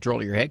might be in control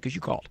of your head because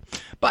you called.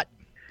 But,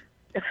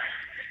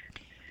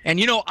 and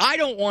I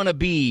don't want to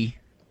be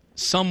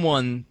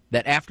someone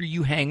that after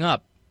you hang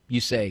up,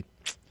 you say,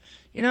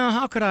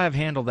 how could I have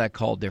handled that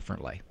call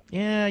differently?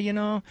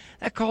 Yeah,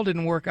 that call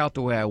didn't work out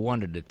the way I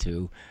wanted it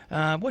to.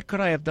 What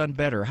could I have done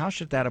better? How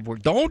should that have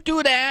worked? Don't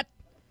do that.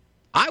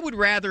 I would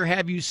rather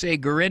have you say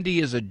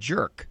Gurendi is a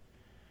jerk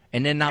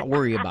and then not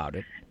worry about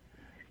it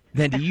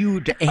than you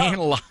to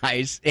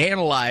analyze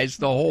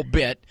the whole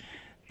bit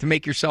to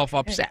make yourself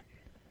upset.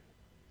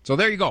 So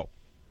there you go.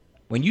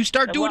 When you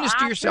start doing this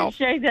to yourself.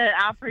 I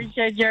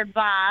appreciate your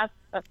advice.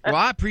 Well,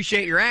 I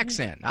appreciate your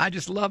accent. I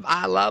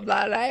love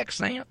that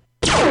accent.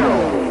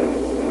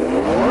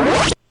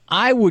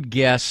 I would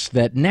guess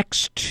that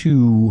next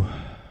to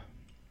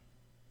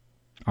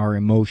our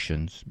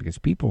emotions, because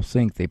people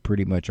think they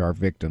pretty much are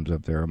victims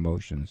of their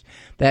emotions,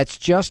 that's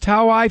just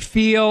how I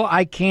feel.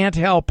 I can't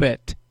help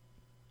it.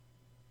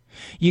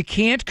 You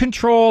can't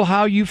control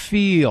how you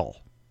feel.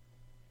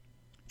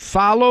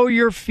 Follow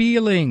your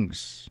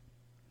feelings.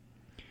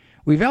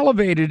 We've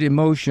elevated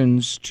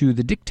emotions to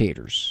the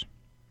dictators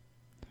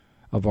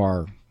of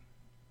our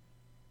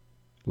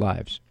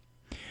lives.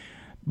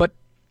 But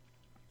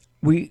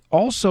we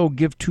also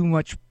give too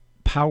much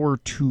power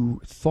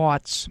to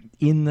thoughts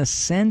in the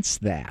sense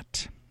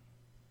that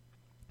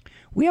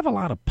we have a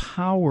lot of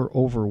power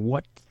over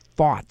what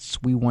thoughts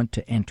we want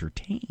to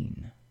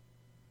entertain.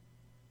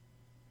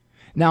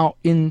 Now,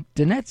 in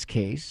Danette's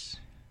case,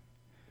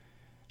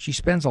 she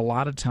spends a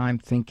lot of time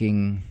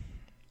thinking,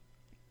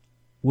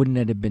 wouldn't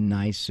it have been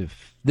nice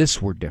if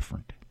this were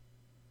different?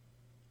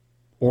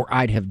 Or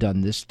I'd have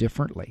done this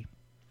differently.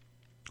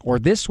 Or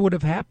this would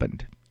have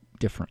happened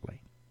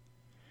differently.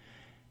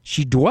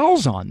 She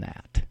dwells on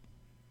that.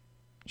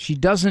 She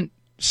doesn't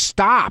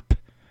stop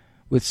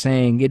with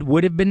saying it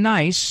would have been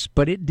nice,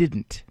 but it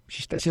didn't.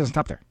 She doesn't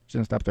stop there. She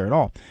doesn't stop there at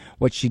all.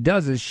 What she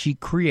does is she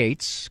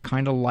creates,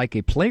 kind of like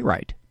a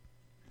playwright,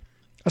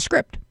 a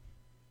script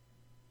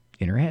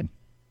in her head.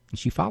 And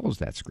she follows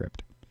that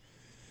script.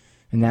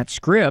 And that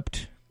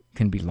script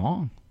can be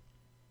long.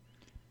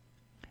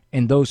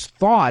 And those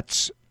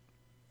thoughts,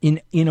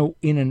 in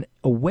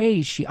a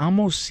way, she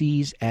almost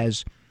sees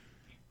as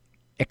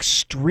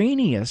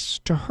extraneous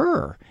to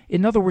her.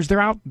 In other words,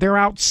 they're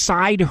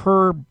outside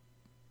her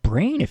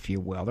brain, if you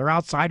will. They're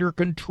outside her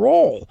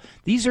control.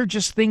 These are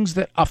just things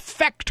that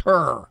affect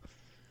her.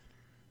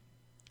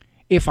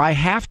 If I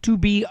have to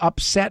be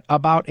upset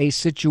about a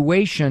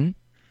situation,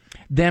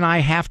 then I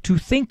have to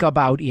think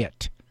about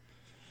it.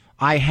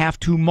 I have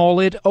to mull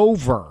it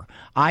over.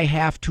 I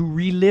have to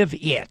relive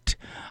it.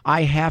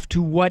 I have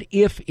to what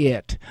if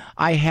it.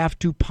 I have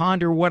to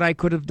ponder what I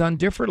could have done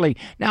differently.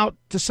 Now,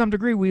 to some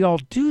degree, we all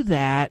do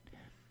that.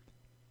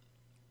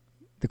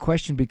 The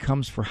question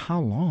becomes, for how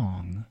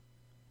long?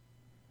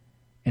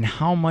 And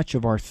how much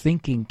of our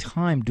thinking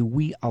time do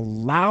we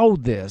allow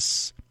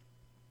this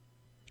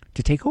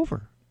to take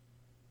over?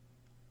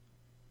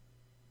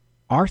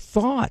 Our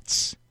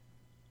thoughts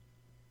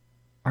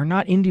are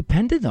not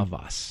independent of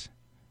us.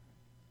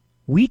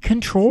 We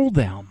control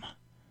them.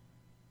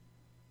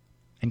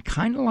 And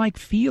kind of like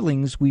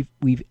feelings,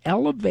 we've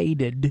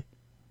elevated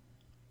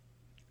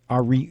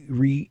are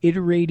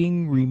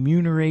reiterating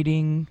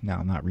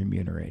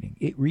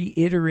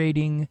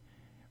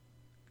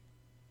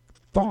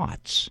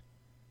thoughts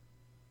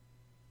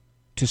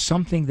to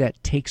something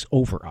that takes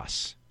over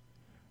us,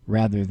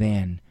 rather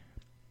than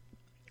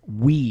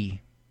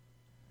we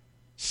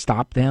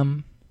stop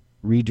them,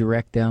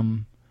 redirect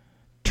them,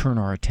 turn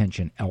our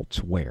attention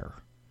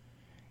elsewhere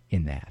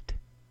in that.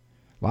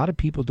 A lot of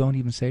people don't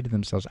even say to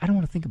themselves, I don't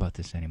want to think about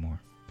this anymore.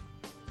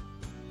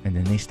 And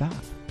then they stop.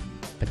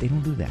 But they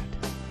don't do that.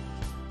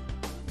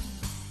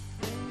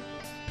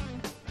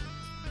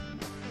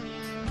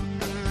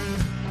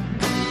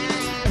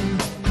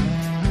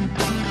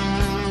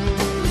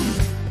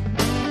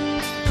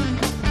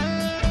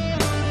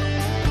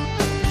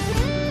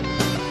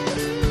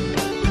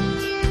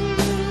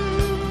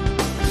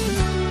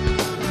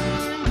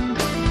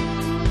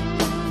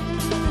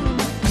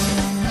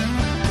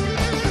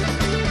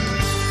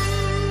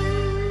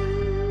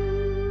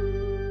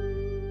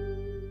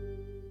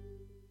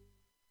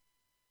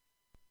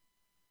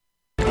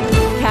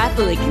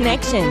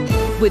 Connection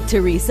with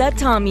Teresa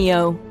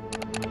Tomeo.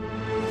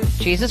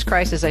 Jesus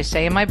Christ, as I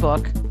say in my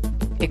book,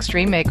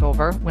 Extreme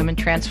Makeover, Women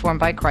Transformed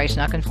by Christ,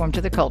 Not Conformed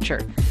to the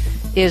Culture,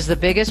 is the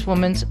biggest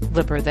woman's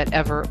libber that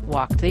ever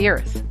walked the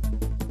earth.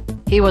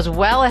 He was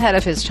well ahead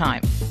of his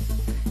time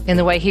in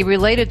the way he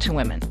related to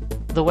women,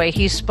 the way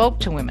he spoke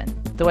to women,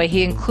 the way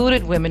he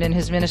included women in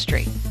his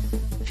ministry.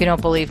 If you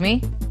don't believe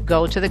me,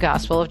 go to the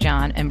Gospel of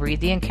John and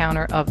read the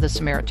encounter of the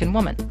Samaritan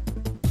woman.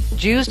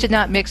 Jews did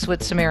not mix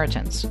with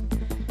Samaritans.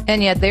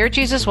 And yet there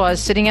Jesus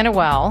was, sitting at a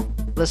well.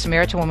 The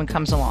Samaritan woman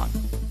comes along.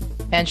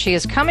 And she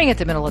is coming at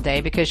the middle of the day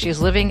because she's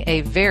living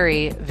a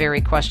very, very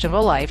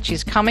questionable life.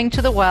 She's coming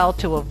to the well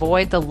to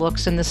avoid the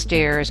looks and the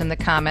stares and the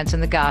comments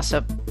and the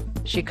gossip.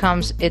 She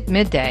comes at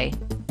midday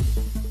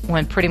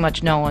when pretty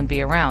much no one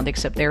be around,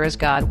 except there is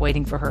God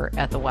waiting for her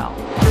at the well.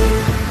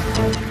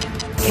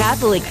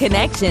 Catholic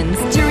Connections,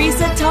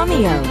 Teresa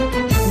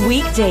Tomeo.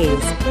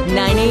 Weekdays,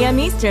 9 a.m.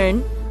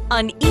 Eastern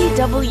on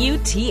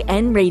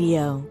EWTN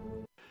Radio.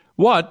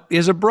 What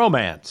is a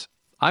bromance?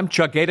 I'm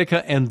Chuck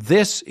Gatica, and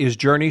this is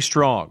Journey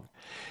Strong.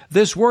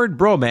 This word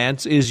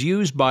bromance is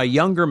used by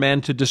younger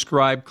men to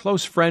describe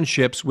close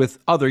friendships with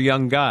other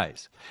young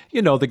guys.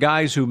 You know, the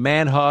guys who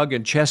man-hug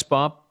and chest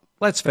bump.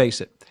 Let's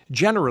face it,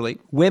 generally,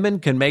 women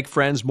can make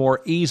friends more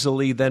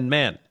easily than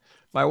men.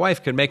 My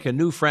wife can make a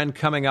new friend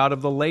coming out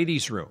of the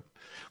ladies' room.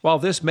 While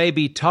this may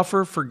be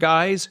tougher for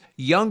guys,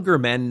 younger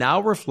men now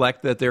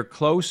reflect that their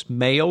close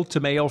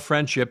male-to-male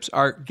friendships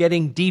are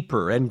getting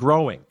deeper and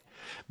growing.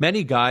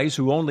 Many guys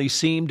who only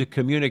seem to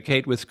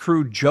communicate with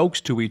crude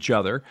jokes to each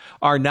other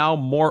are now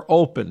more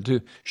open to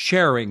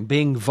sharing,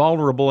 being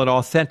vulnerable and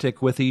authentic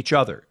with each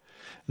other.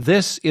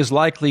 This is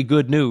likely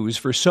good news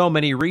for so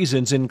many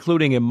reasons,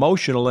 including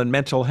emotional and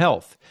mental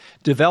health.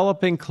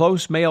 Developing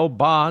close male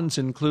bonds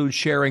includes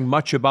sharing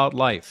much about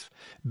life.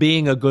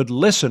 Being a good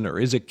listener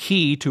is a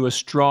key to a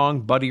strong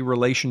buddy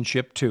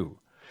relationship, too.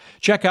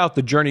 Check out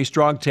the Journey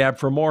Strong tab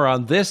for more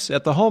on this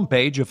at the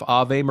homepage of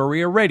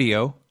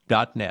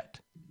AveMariaRadio.net.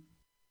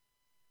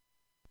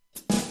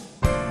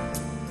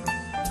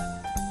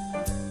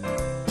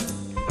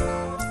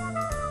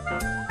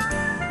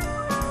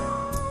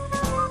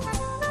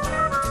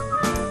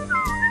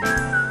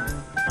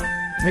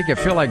 Make you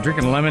feel like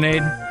drinking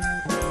lemonade. I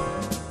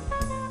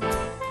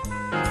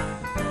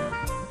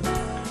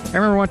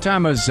remember one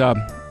time I was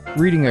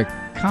reading a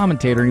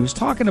commentator, and he was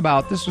talking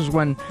about, this was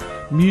when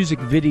music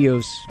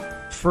videos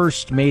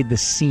first made the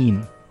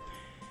scene.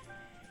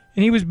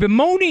 And he was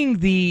bemoaning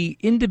the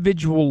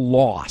individual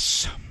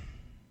loss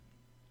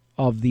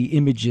of the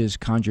images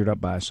conjured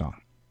up by a song.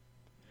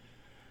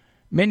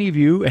 Many of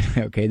you,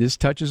 okay, this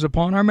touches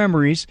upon our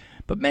memories,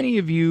 but many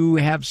of you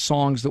have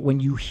songs that when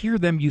you hear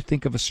them, you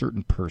think of a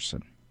certain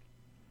person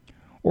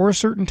or a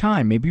certain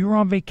time. Maybe you were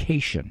on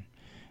vacation,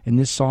 and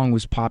this song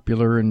was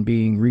popular and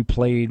being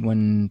replayed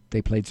when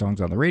they played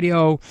songs on the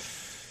radio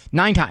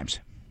 9 times.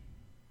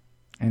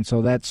 And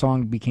so that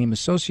song became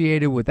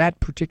associated with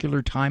that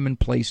particular time and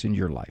place in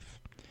your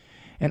life.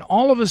 And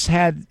all of us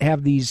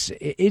have these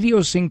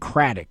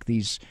idiosyncratic,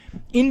 these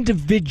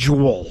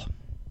individual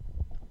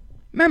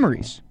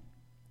memories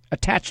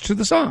attached to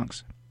the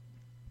songs.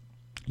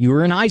 You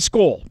were in high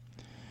school.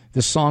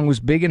 This song was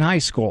big in high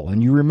school,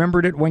 and you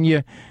remembered it when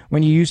you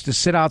used to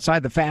sit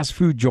outside the fast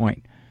food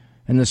joint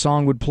and the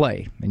song would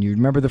play. And you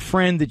remember the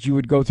friend that you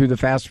would go through the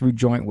fast food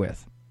joint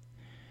with.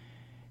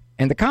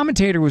 And the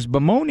commentator was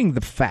bemoaning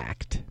the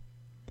fact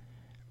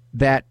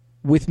that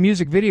with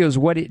music videos,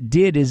 what it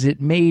did is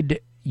it made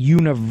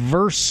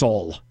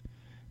universal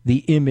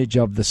the image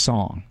of the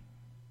song.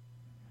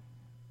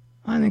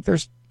 I think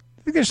there's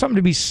something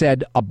to be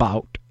said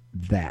about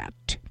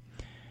that.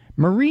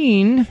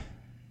 Marine,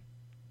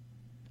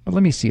 well,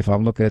 let me see if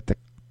I'm looking at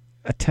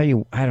I tell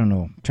you, I don't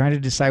know. I'm trying to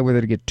decide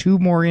whether to get 2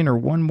 more in or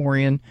 1 more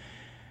in.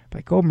 If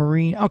I go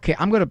Marine, okay,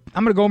 I'm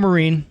gonna go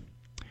Marine.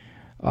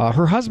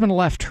 Her husband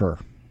left her,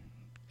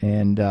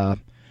 and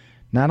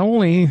not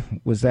only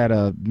was that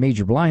a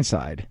major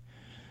blindside,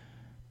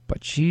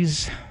 but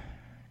she's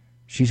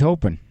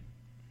hoping.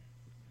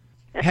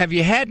 Have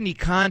you had any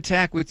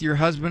contact with your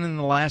husband in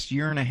the last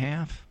year and a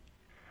half?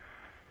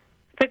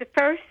 For the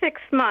first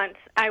 6 months,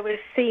 I was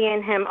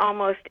seeing him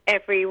almost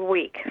every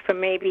week for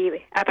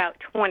maybe about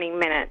 20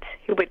 minutes.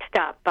 He would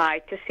stop by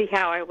to see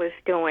how I was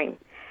doing.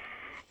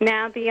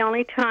 Now the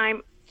only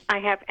time I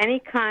have any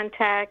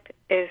contact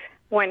is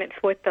when it's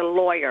with the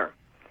lawyer.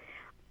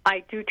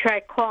 I do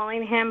try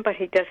calling him, but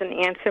he doesn't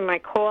answer my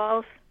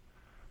calls.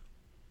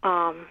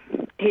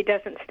 He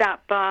doesn't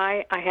stop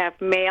by. I have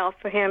mail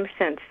for him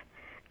since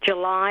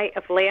July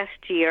of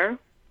last year.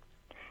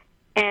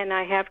 And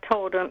I have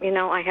told him,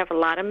 I have a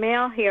lot of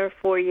mail here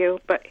for you,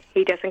 but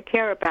he doesn't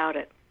care about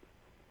it.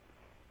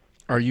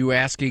 Are you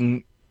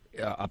asking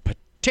a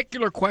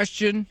particular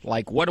question,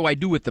 like what do I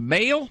do with the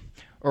mail?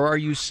 Or are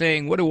you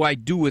saying, what do I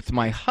do with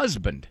my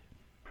husband?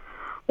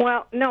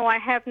 Well, no, I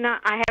have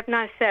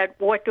not said,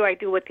 what do I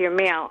do with your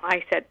mail?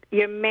 I said,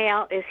 your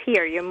mail is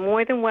here. You're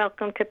more than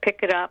welcome to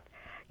pick it up.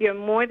 You're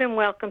more than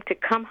welcome to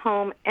come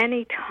home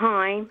any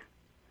time.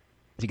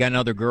 You got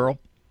another girl?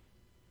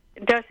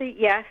 Does he?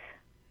 Yes.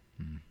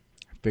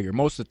 Figure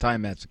most of the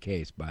time that's the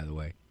case, by the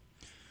way.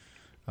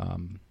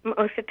 Most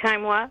of the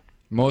time what?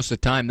 Most of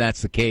the time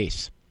that's the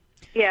case.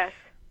 Yes.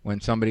 When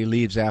somebody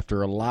leaves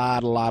after a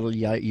lot of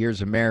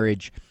years of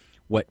marriage,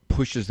 what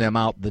pushes them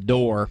out the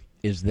door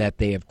is that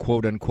they have,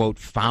 quote unquote,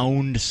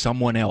 found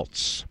someone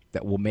else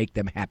that will make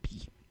them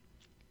happy.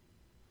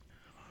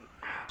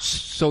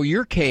 So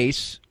your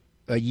case,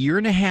 a year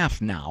and a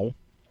half now,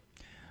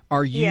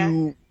 are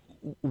you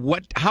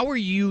how are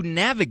you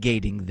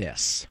navigating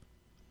this?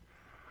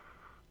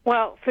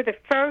 Well, for the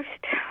first,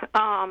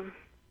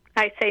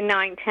 I'd say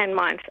 9-10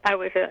 months, I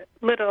was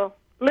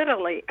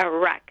literally a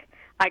wreck.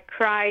 I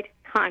cried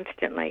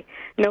constantly.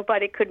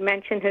 Nobody could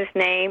mention his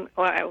name,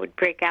 or I would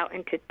break out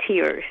into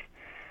tears.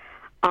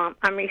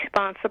 I'm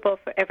responsible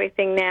for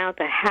everything now,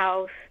 the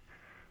house,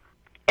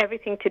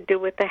 everything to do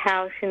with the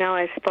house,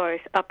 as far as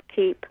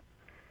upkeep,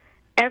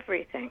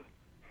 everything.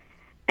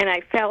 And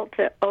I felt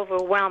it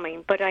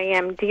overwhelming, but I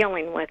am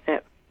dealing with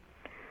it.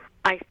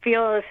 I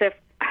feel as if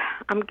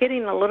I'm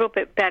getting a little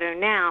bit better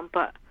now,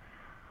 but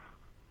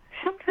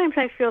sometimes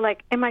I feel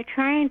like, am I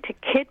trying to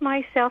kid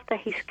myself that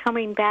he's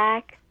coming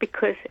back?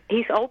 Because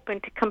he's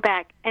open to come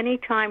back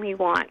anytime he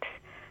wants.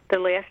 The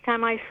last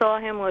time I saw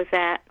him was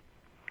at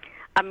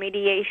a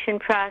mediation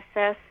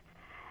process,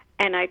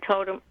 and I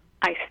told him,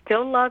 I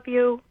still love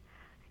you.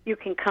 You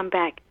can come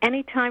back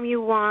anytime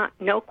you want,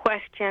 no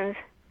questions,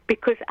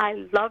 because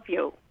I love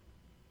you.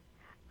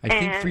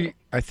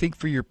 I think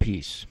for your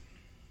peace.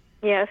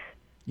 Yes.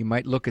 You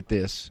might look at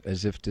this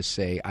as if to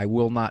say, I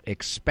will not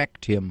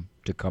expect him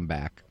to come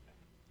back.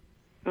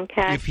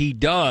 Okay. If he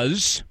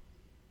does,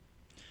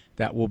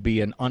 that will be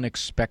an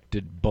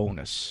unexpected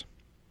bonus.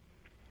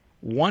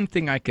 One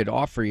thing I could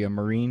offer you,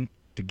 Maureen,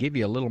 to give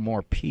you a little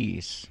more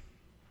peace,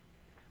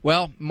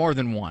 well, more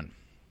than one.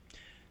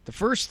 The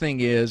first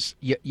thing is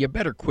you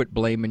better quit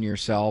blaming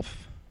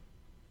yourself.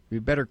 You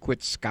better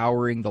quit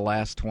scouring the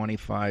last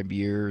 25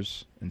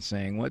 years and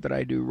saying, what did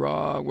I do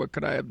wrong? What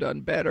could I have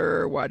done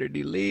better? Why did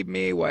he leave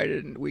me? Why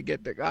didn't we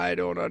get the guy? I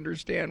don't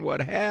understand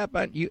what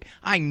happened.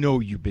 I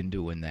know you've been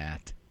doing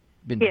that.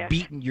 Been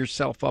beating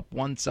yourself up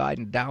one side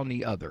and down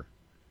the other.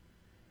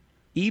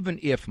 Even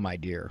if, my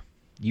dear,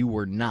 you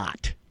were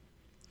not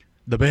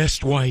the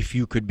best wife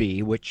you could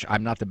be, which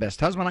I'm not the best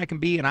husband I can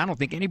be, and I don't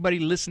think anybody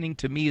listening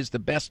to me is the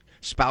best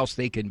spouse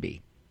they can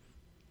be.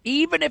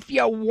 Even if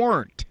you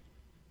weren't,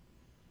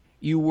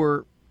 you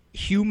were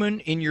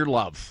human in your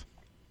love.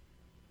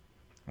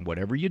 And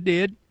whatever you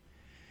did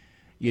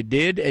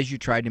as you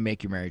tried to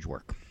make your marriage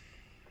work.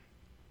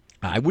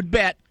 I would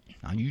bet,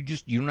 now you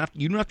don't have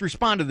to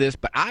respond to this,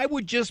 but I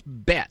would just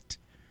bet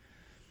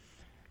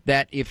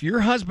that if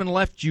your husband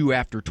left you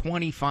after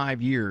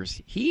 25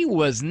 years, he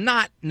was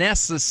not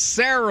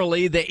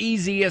necessarily the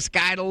easiest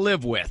guy to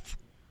live with.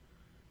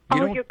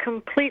 You're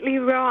completely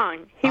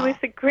wrong. He was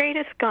the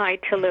greatest guy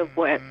to live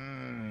with.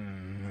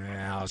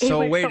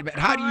 So wait a minute.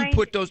 How do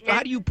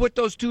you put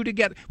those two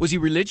together? Was he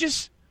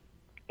religious?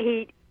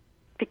 He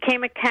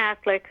became a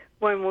Catholic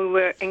when we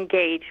were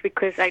engaged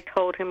because I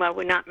told him I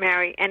would not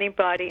marry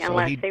anybody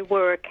unless they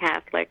were a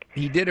Catholic.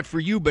 He did it for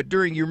you, but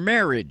during your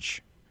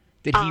marriage,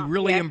 did he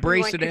really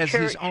embrace it as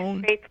his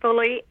own?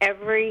 Faithfully,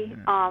 every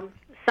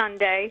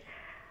Sunday,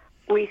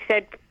 we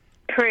said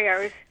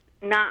prayers,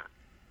 not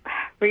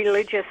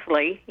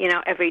religiously,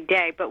 every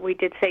day, but we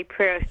did say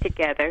prayers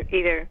together,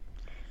 either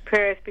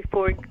prayers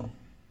before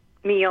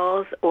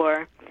meals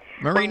or.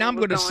 Maureen, I'm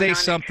going to say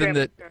something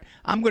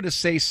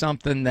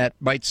that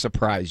might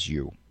surprise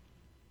you.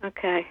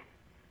 Okay.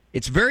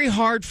 It's very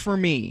hard for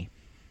me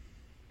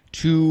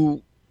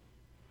to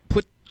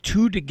put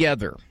two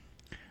together,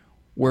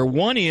 where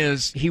one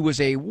is he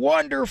was a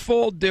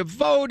wonderful,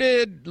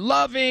 devoted,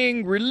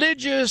 loving,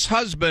 religious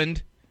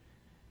husband,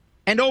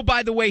 and oh,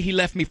 by the way, he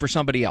left me for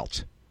somebody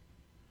else.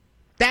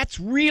 That's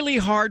really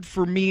hard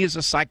for me as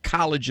a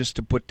psychologist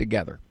to put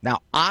together. Now,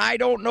 I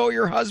don't know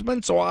your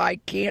husband, so I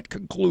can't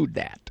conclude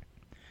that.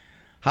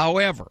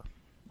 However,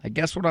 I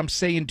guess what I'm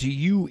saying to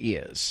you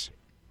is,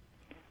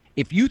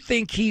 If you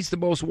think he's the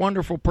most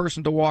wonderful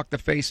person to walk the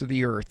face of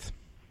the earth,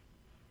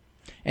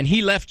 and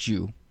he left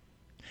you,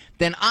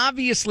 then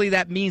obviously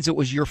that means it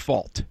was your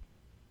fault.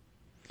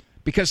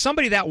 Because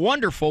somebody that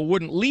wonderful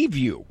wouldn't leave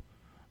you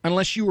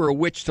unless you were a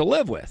witch to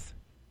live with,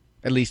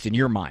 at least in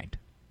your mind.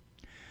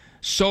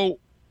 So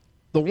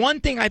the one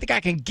thing I think I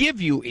can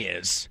give you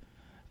is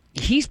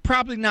he's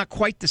probably not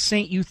quite the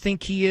saint you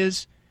think he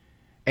is,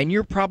 and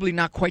you're probably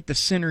not quite the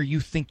sinner you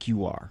think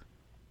you are.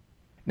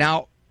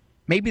 Now,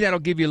 maybe that'll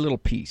give you a little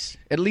peace.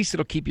 At least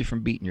it'll keep you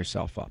from beating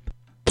yourself up.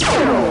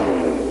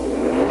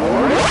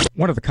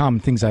 One of the common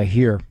things I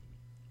hear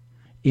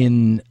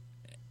in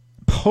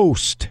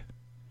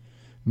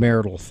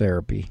post-marital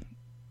therapy,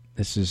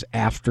 this is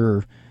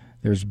after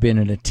there's been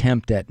an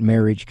attempt at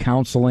marriage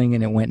counseling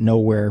and it went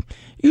nowhere.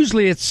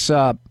 Usually it's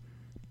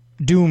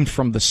doomed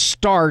from the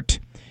start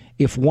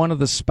if one of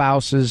the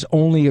spouses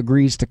only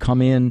agrees to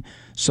come in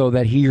so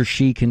that he or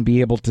she can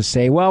be able to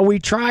say, well, we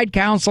tried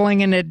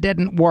counseling and it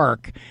didn't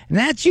work. And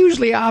that's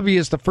usually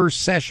obvious the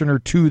first session or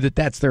two that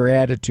that's their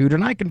attitude,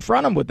 and I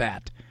confront them with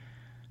that.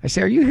 I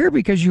say, are you here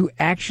because you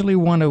actually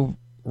want to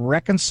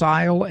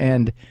reconcile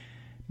and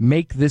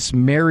make this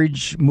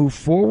marriage move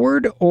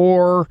forward,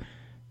 or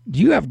do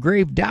you have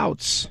grave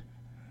doubts?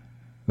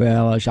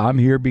 Well, I'm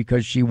here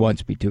because she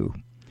wants me to.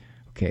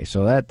 Okay,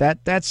 so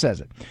that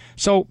says it.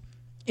 So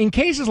in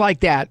cases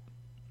like that,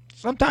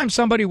 sometimes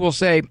somebody will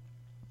say,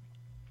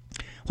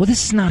 well,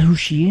 this is not who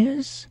she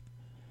is.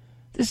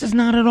 This is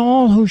not at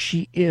all who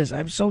she is.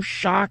 I'm so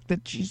shocked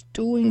that she's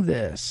doing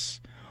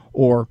this.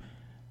 Or,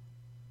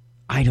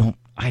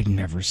 I've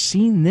never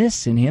seen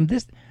this in him.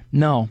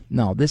 I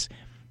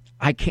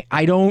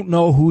don't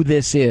know who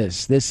this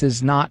is. This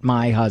is not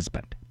my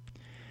husband.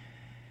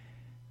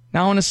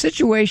 Now, in a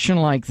situation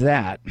like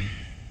that,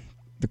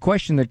 the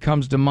question that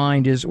comes to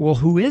mind is, well,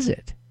 who is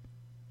it?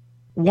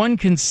 One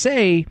can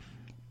say,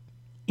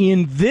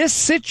 in this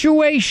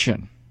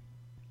situation,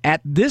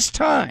 at this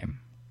time,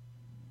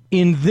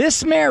 in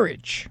this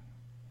marriage,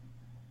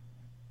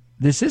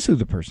 this is who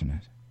the person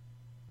is.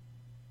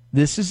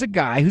 This is a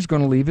guy who's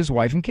going to leave his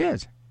wife and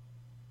kids.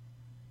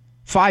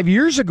 5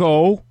 years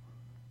ago,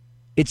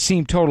 it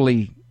seemed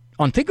totally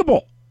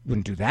unthinkable.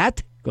 Wouldn't do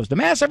that. Goes to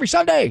Mass every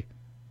Sunday.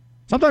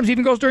 Sometimes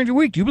even goes during the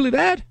week. Do you believe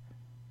that?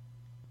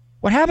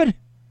 What happened?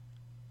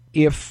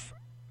 If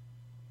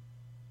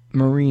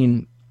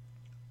Maureen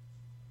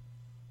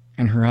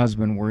and her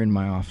husband were in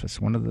my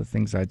office, one of the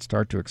things I'd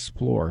start to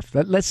explore,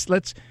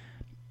 let's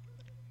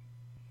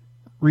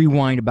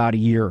rewind about a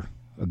year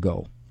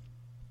ago,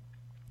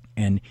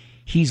 and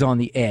he's on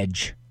the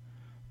edge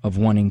of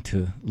wanting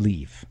to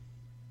leave.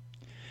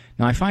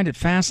 Now, I find it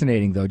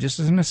fascinating, though, just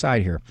as an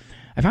aside here,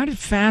 I find it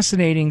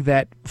fascinating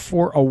that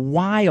for a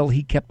while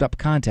he kept up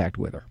contact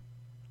with her.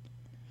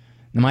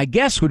 Now, my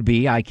guess would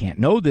be, I can't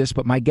know this,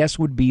 but my guess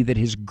would be that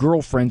his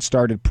girlfriend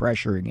started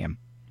pressuring him.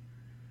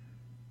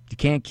 You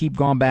can't keep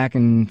going back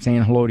and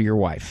saying hello to your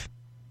wife.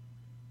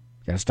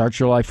 You got to start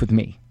your life with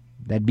me.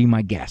 That'd be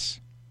my guess.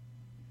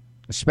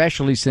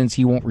 Especially since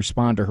he won't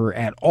respond to her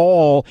at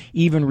all,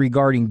 even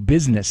regarding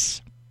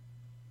business.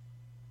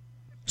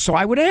 So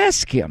I would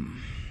ask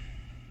him,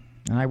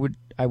 and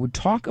I would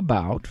talk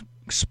about,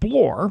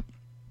 explore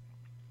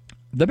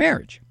the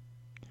marriage.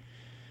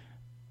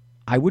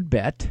 I would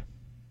bet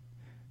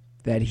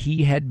that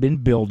he had been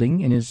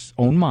building in his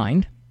own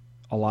mind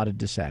a lot of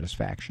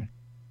dissatisfaction.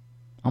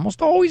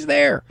 Almost always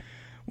there.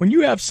 When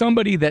you have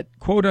somebody that,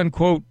 quote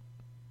unquote,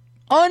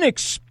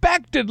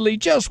 unexpectedly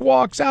just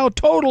walks out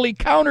totally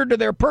counter to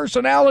their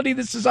personality,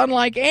 this is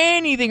unlike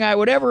anything I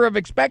would ever have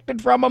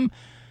expected from them.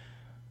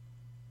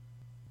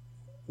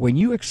 When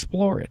you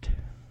explore it,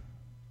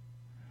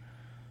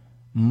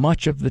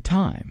 much of the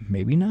time,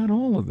 maybe not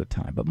all of the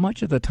time, but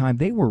much of the time,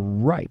 they were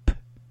ripe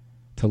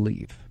to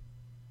leave.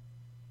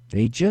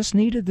 They just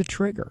needed the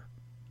trigger.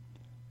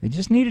 They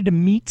just needed to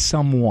meet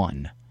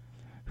someone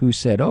who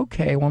said,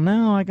 okay, well,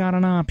 now I got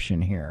an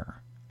option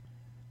here.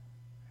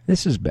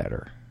 This is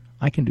better.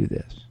 I can do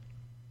this.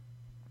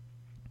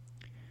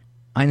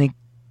 I think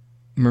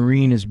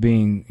Maureen is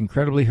being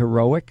incredibly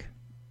heroic.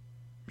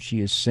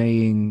 She is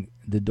saying,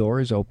 the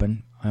door is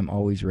open. I'm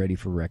always ready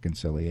for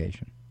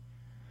reconciliation.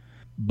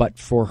 But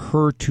for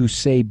her to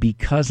say,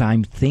 because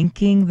I'm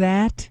thinking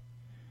that,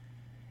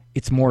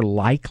 it's more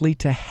likely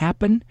to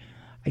happen,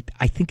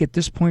 I think at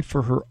this point,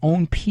 for her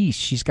own peace,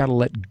 she's got to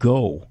let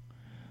go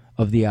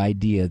of the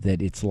idea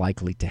that it's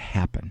likely to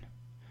happen.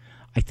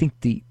 I think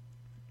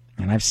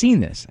and I've seen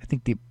this, I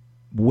think the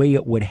way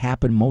it would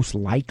happen most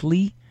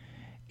likely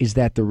is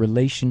that the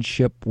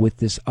relationship with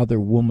this other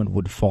woman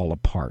would fall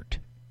apart.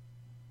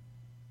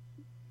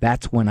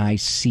 That's when I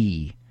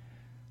see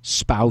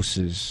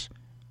spouses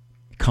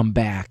come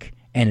back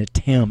and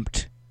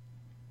attempt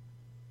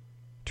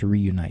to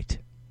reunite.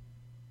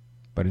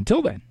 But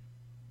until then,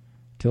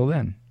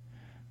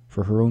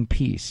 for her own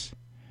peace,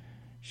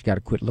 she's got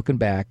to quit looking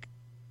back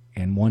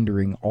and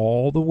wondering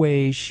all the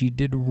ways she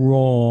did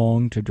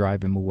wrong to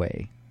drive him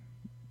away.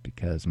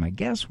 Because my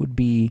guess would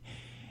be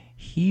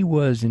he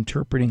was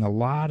interpreting a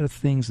lot of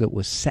things that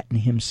was setting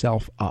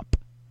himself up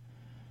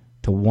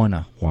to want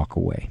to walk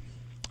away.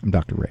 I'm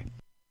Dr. Ray.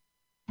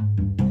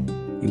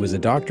 He was a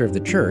doctor of the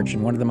church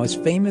and one of the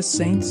most famous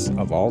saints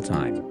of all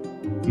time.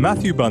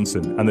 Matthew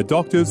Bunson and the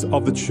Doctors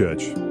of the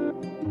Church.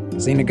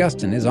 St.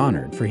 Augustine is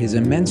honored for his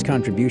immense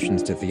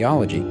contributions to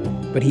theology,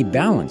 but he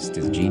balanced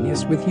his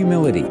genius with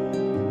humility.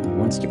 He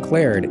once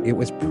declared it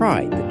was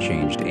pride that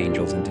changed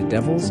angels into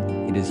devils.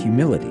 It is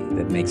humility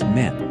that makes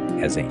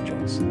men as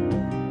angels.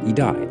 He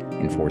died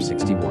in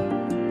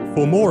 461.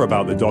 For more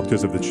about the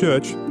Doctors of the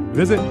Church,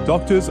 visit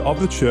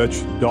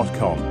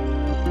doctorsofthechurch.com.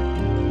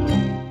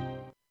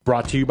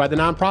 Brought to you by the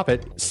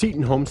nonprofit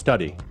Seton Home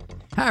Study.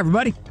 Hi,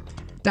 everybody.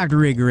 Dr.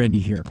 Ray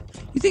Guarendi here.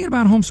 You thinking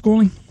about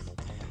homeschooling?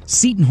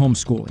 Seton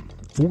Homeschooling.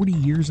 40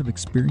 years of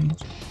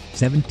experience,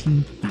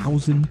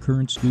 17,000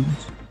 current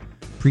students,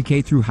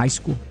 pre-K through high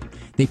school.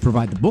 They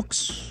provide the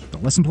books, the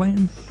lesson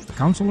plans, the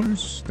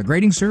counselors, the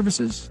grading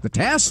services, the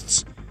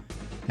tests.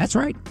 That's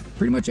right,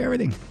 pretty much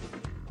everything.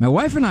 My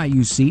wife and I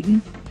use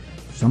Seton.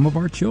 Some of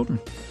our children.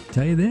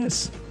 Tell you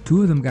this,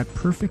 2 of them got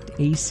perfect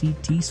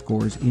ACT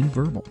scores in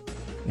verbal.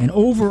 And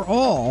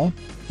overall,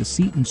 the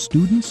Seton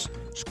students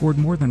scored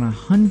more than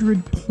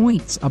 100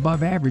 points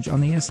above average on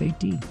the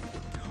SAT.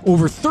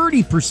 Over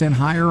 30%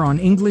 higher on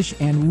English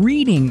and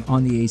reading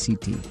on the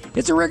ACT.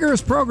 It's a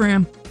rigorous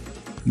program.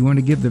 You want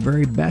to give the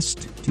very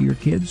best to your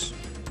kids?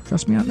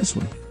 Trust me on this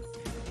one.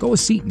 Go with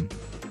Seton.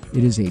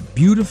 It is a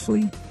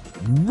beautifully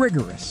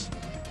rigorous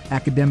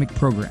academic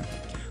program.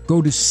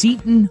 Go to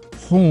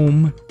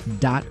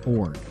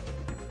SetonHome.org.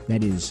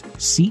 That is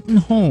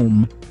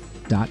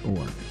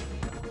SetonHome.org.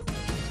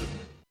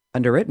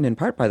 Underwritten in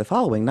part by the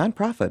following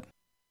nonprofit.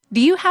 Do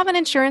you have an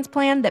insurance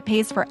plan that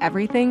pays for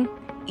everything,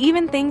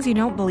 even things you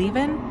don't believe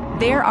in?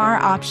 There are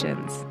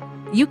options.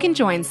 You can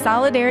join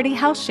Solidarity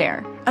Health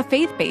Share, a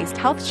faith-based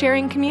health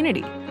sharing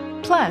community.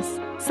 Plus,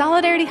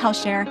 Solidarity Health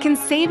Share can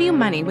save you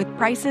money with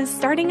prices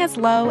starting as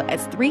low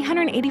as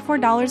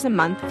 $384 a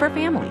month for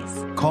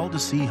families. Call to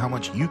see how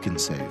much you can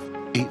save.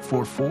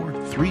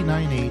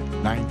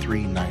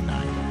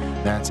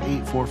 844-398-9399. That's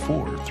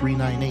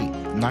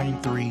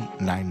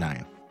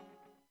 844-398-9399.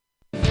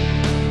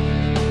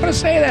 I'm going to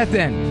say that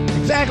then.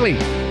 Exactly.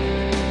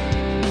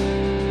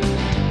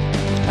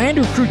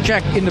 Andrew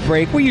Kruchek in the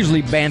break. We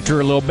usually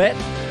banter a little bit.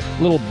 A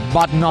little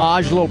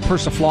badinage, a little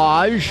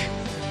persiflage.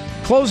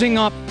 Closing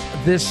up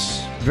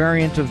this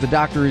variant of The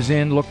Doctor Is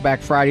In, Look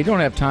Back Friday.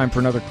 Don't have time for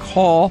another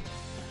call.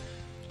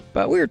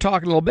 But we were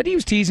talking a little bit. He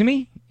was teasing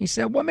me. He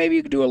said, well, maybe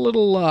you could do a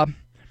little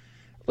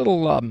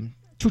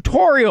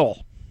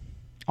tutorial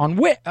on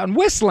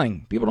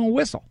whistling. People don't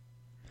whistle.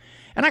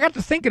 And I got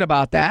to thinking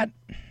about that.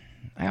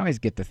 I always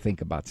get to think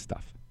about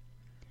stuff.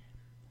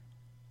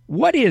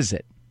 What is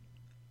it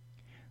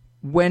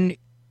when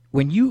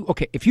you,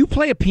 if you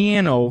play a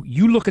piano,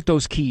 you look at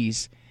those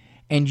keys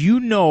and you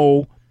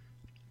know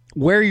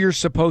where you're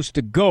supposed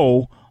to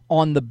go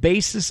on the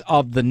basis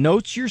of the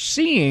notes you're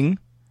seeing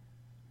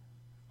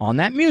on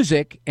that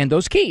music and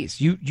those keys.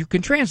 You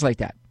can translate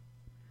that.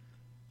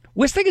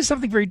 Whistling is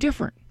something very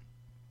different.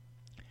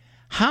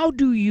 How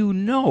do you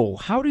know?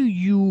 How do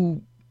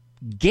you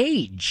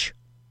gauge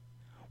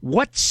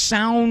what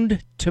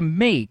sound to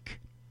make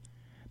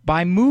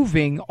by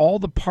moving all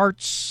the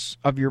parts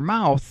of your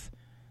mouth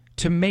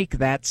to make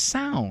that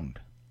sound?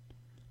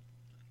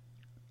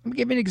 Let me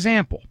give you an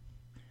example.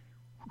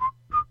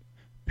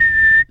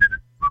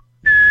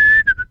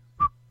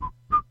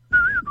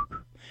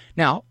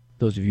 Now,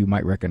 those of you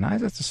might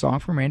recognize that's a song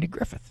from Andy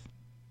Griffith,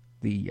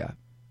 the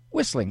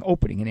whistling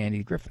opening in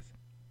Andy Griffith.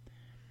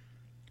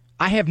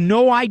 I have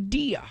no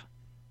idea,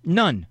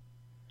 none.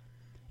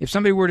 If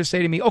somebody were to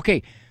say to me,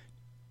 okay,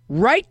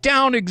 write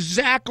down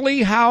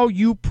exactly how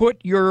you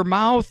put your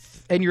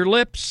mouth and your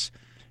lips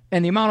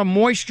and the amount of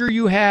moisture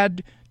you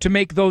had to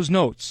make those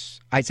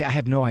notes, I'd say, I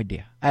have no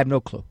idea. I have no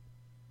clue.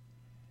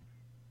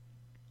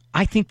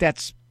 I think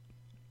that's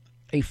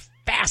a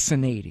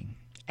fascinating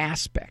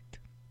aspect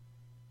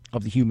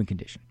of the human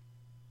condition.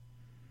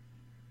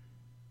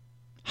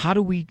 How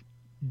do we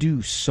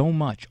do so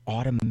much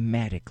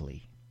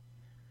automatically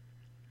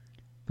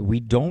that we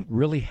don't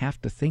really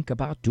have to think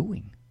about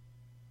doing?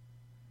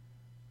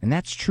 And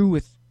that's true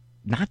with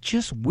not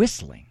just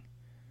whistling.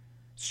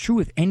 It's true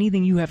with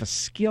anything you have a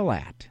skill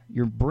at.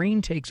 Your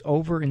brain takes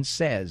over and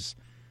says,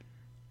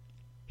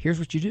 here's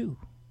what you do.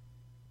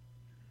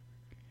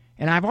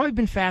 And I've always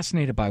been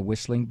fascinated by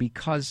whistling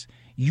because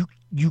you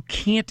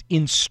can't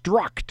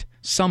instruct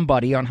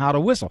somebody on how to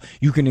whistle.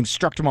 You can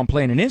instruct them on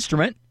playing an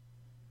instrument.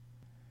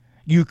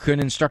 You can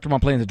instruct them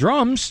on playing the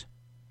drums.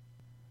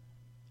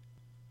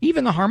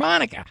 Even the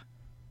harmonica.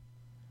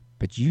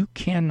 But you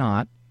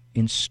cannot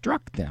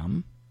instruct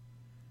them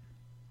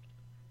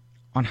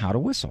on how to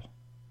whistle.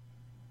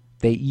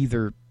 They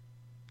either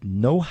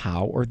know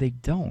how or they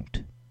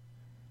don't.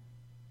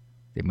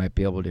 They might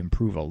be able to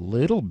improve a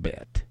little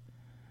bit,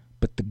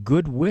 but the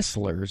good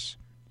whistlers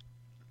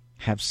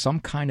have some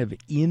kind of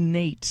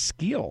innate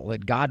skill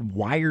that God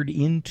wired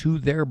into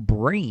their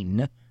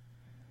brain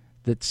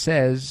that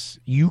says,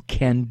 you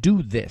can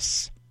do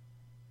this.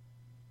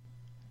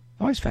 It's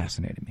always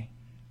fascinated me.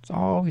 It's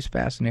always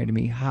fascinated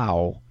me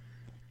how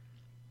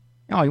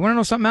Oh, you want to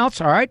know something else?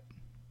 All right.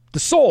 The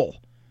soul.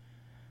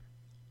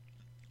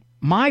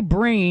 My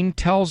brain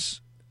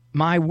tells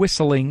my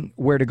whistling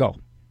where to go.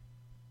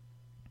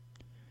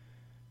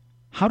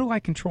 How do I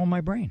control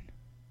my brain?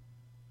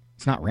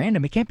 It's not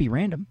random. It can't be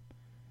random.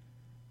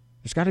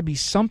 There's got to be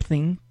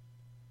something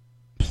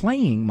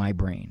playing my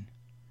brain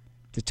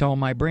to tell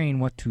my brain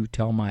what to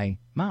tell my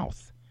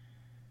mouth.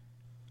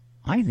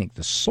 I think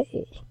the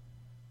soul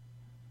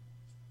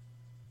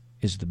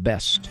is the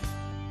best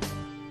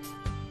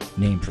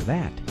name for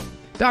that.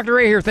 Dr.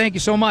 Ray here. Thank you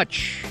so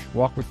much.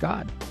 Walk with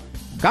God.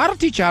 God will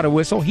teach you how to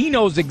whistle. He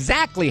knows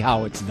exactly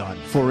how it's done.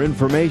 For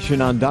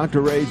information on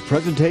Dr. Ray's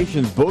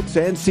presentations, books,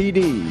 and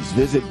CDs,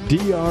 visit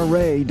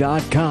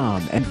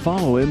drray.com and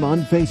follow him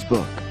on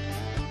Facebook.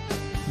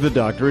 The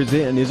Doctor is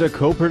In is a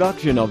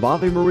co-production of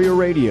Ave Maria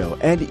Radio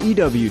and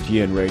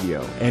EWTN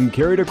Radio and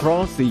carried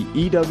across the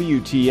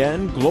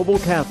EWTN Global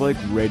Catholic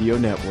Radio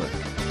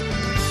Network.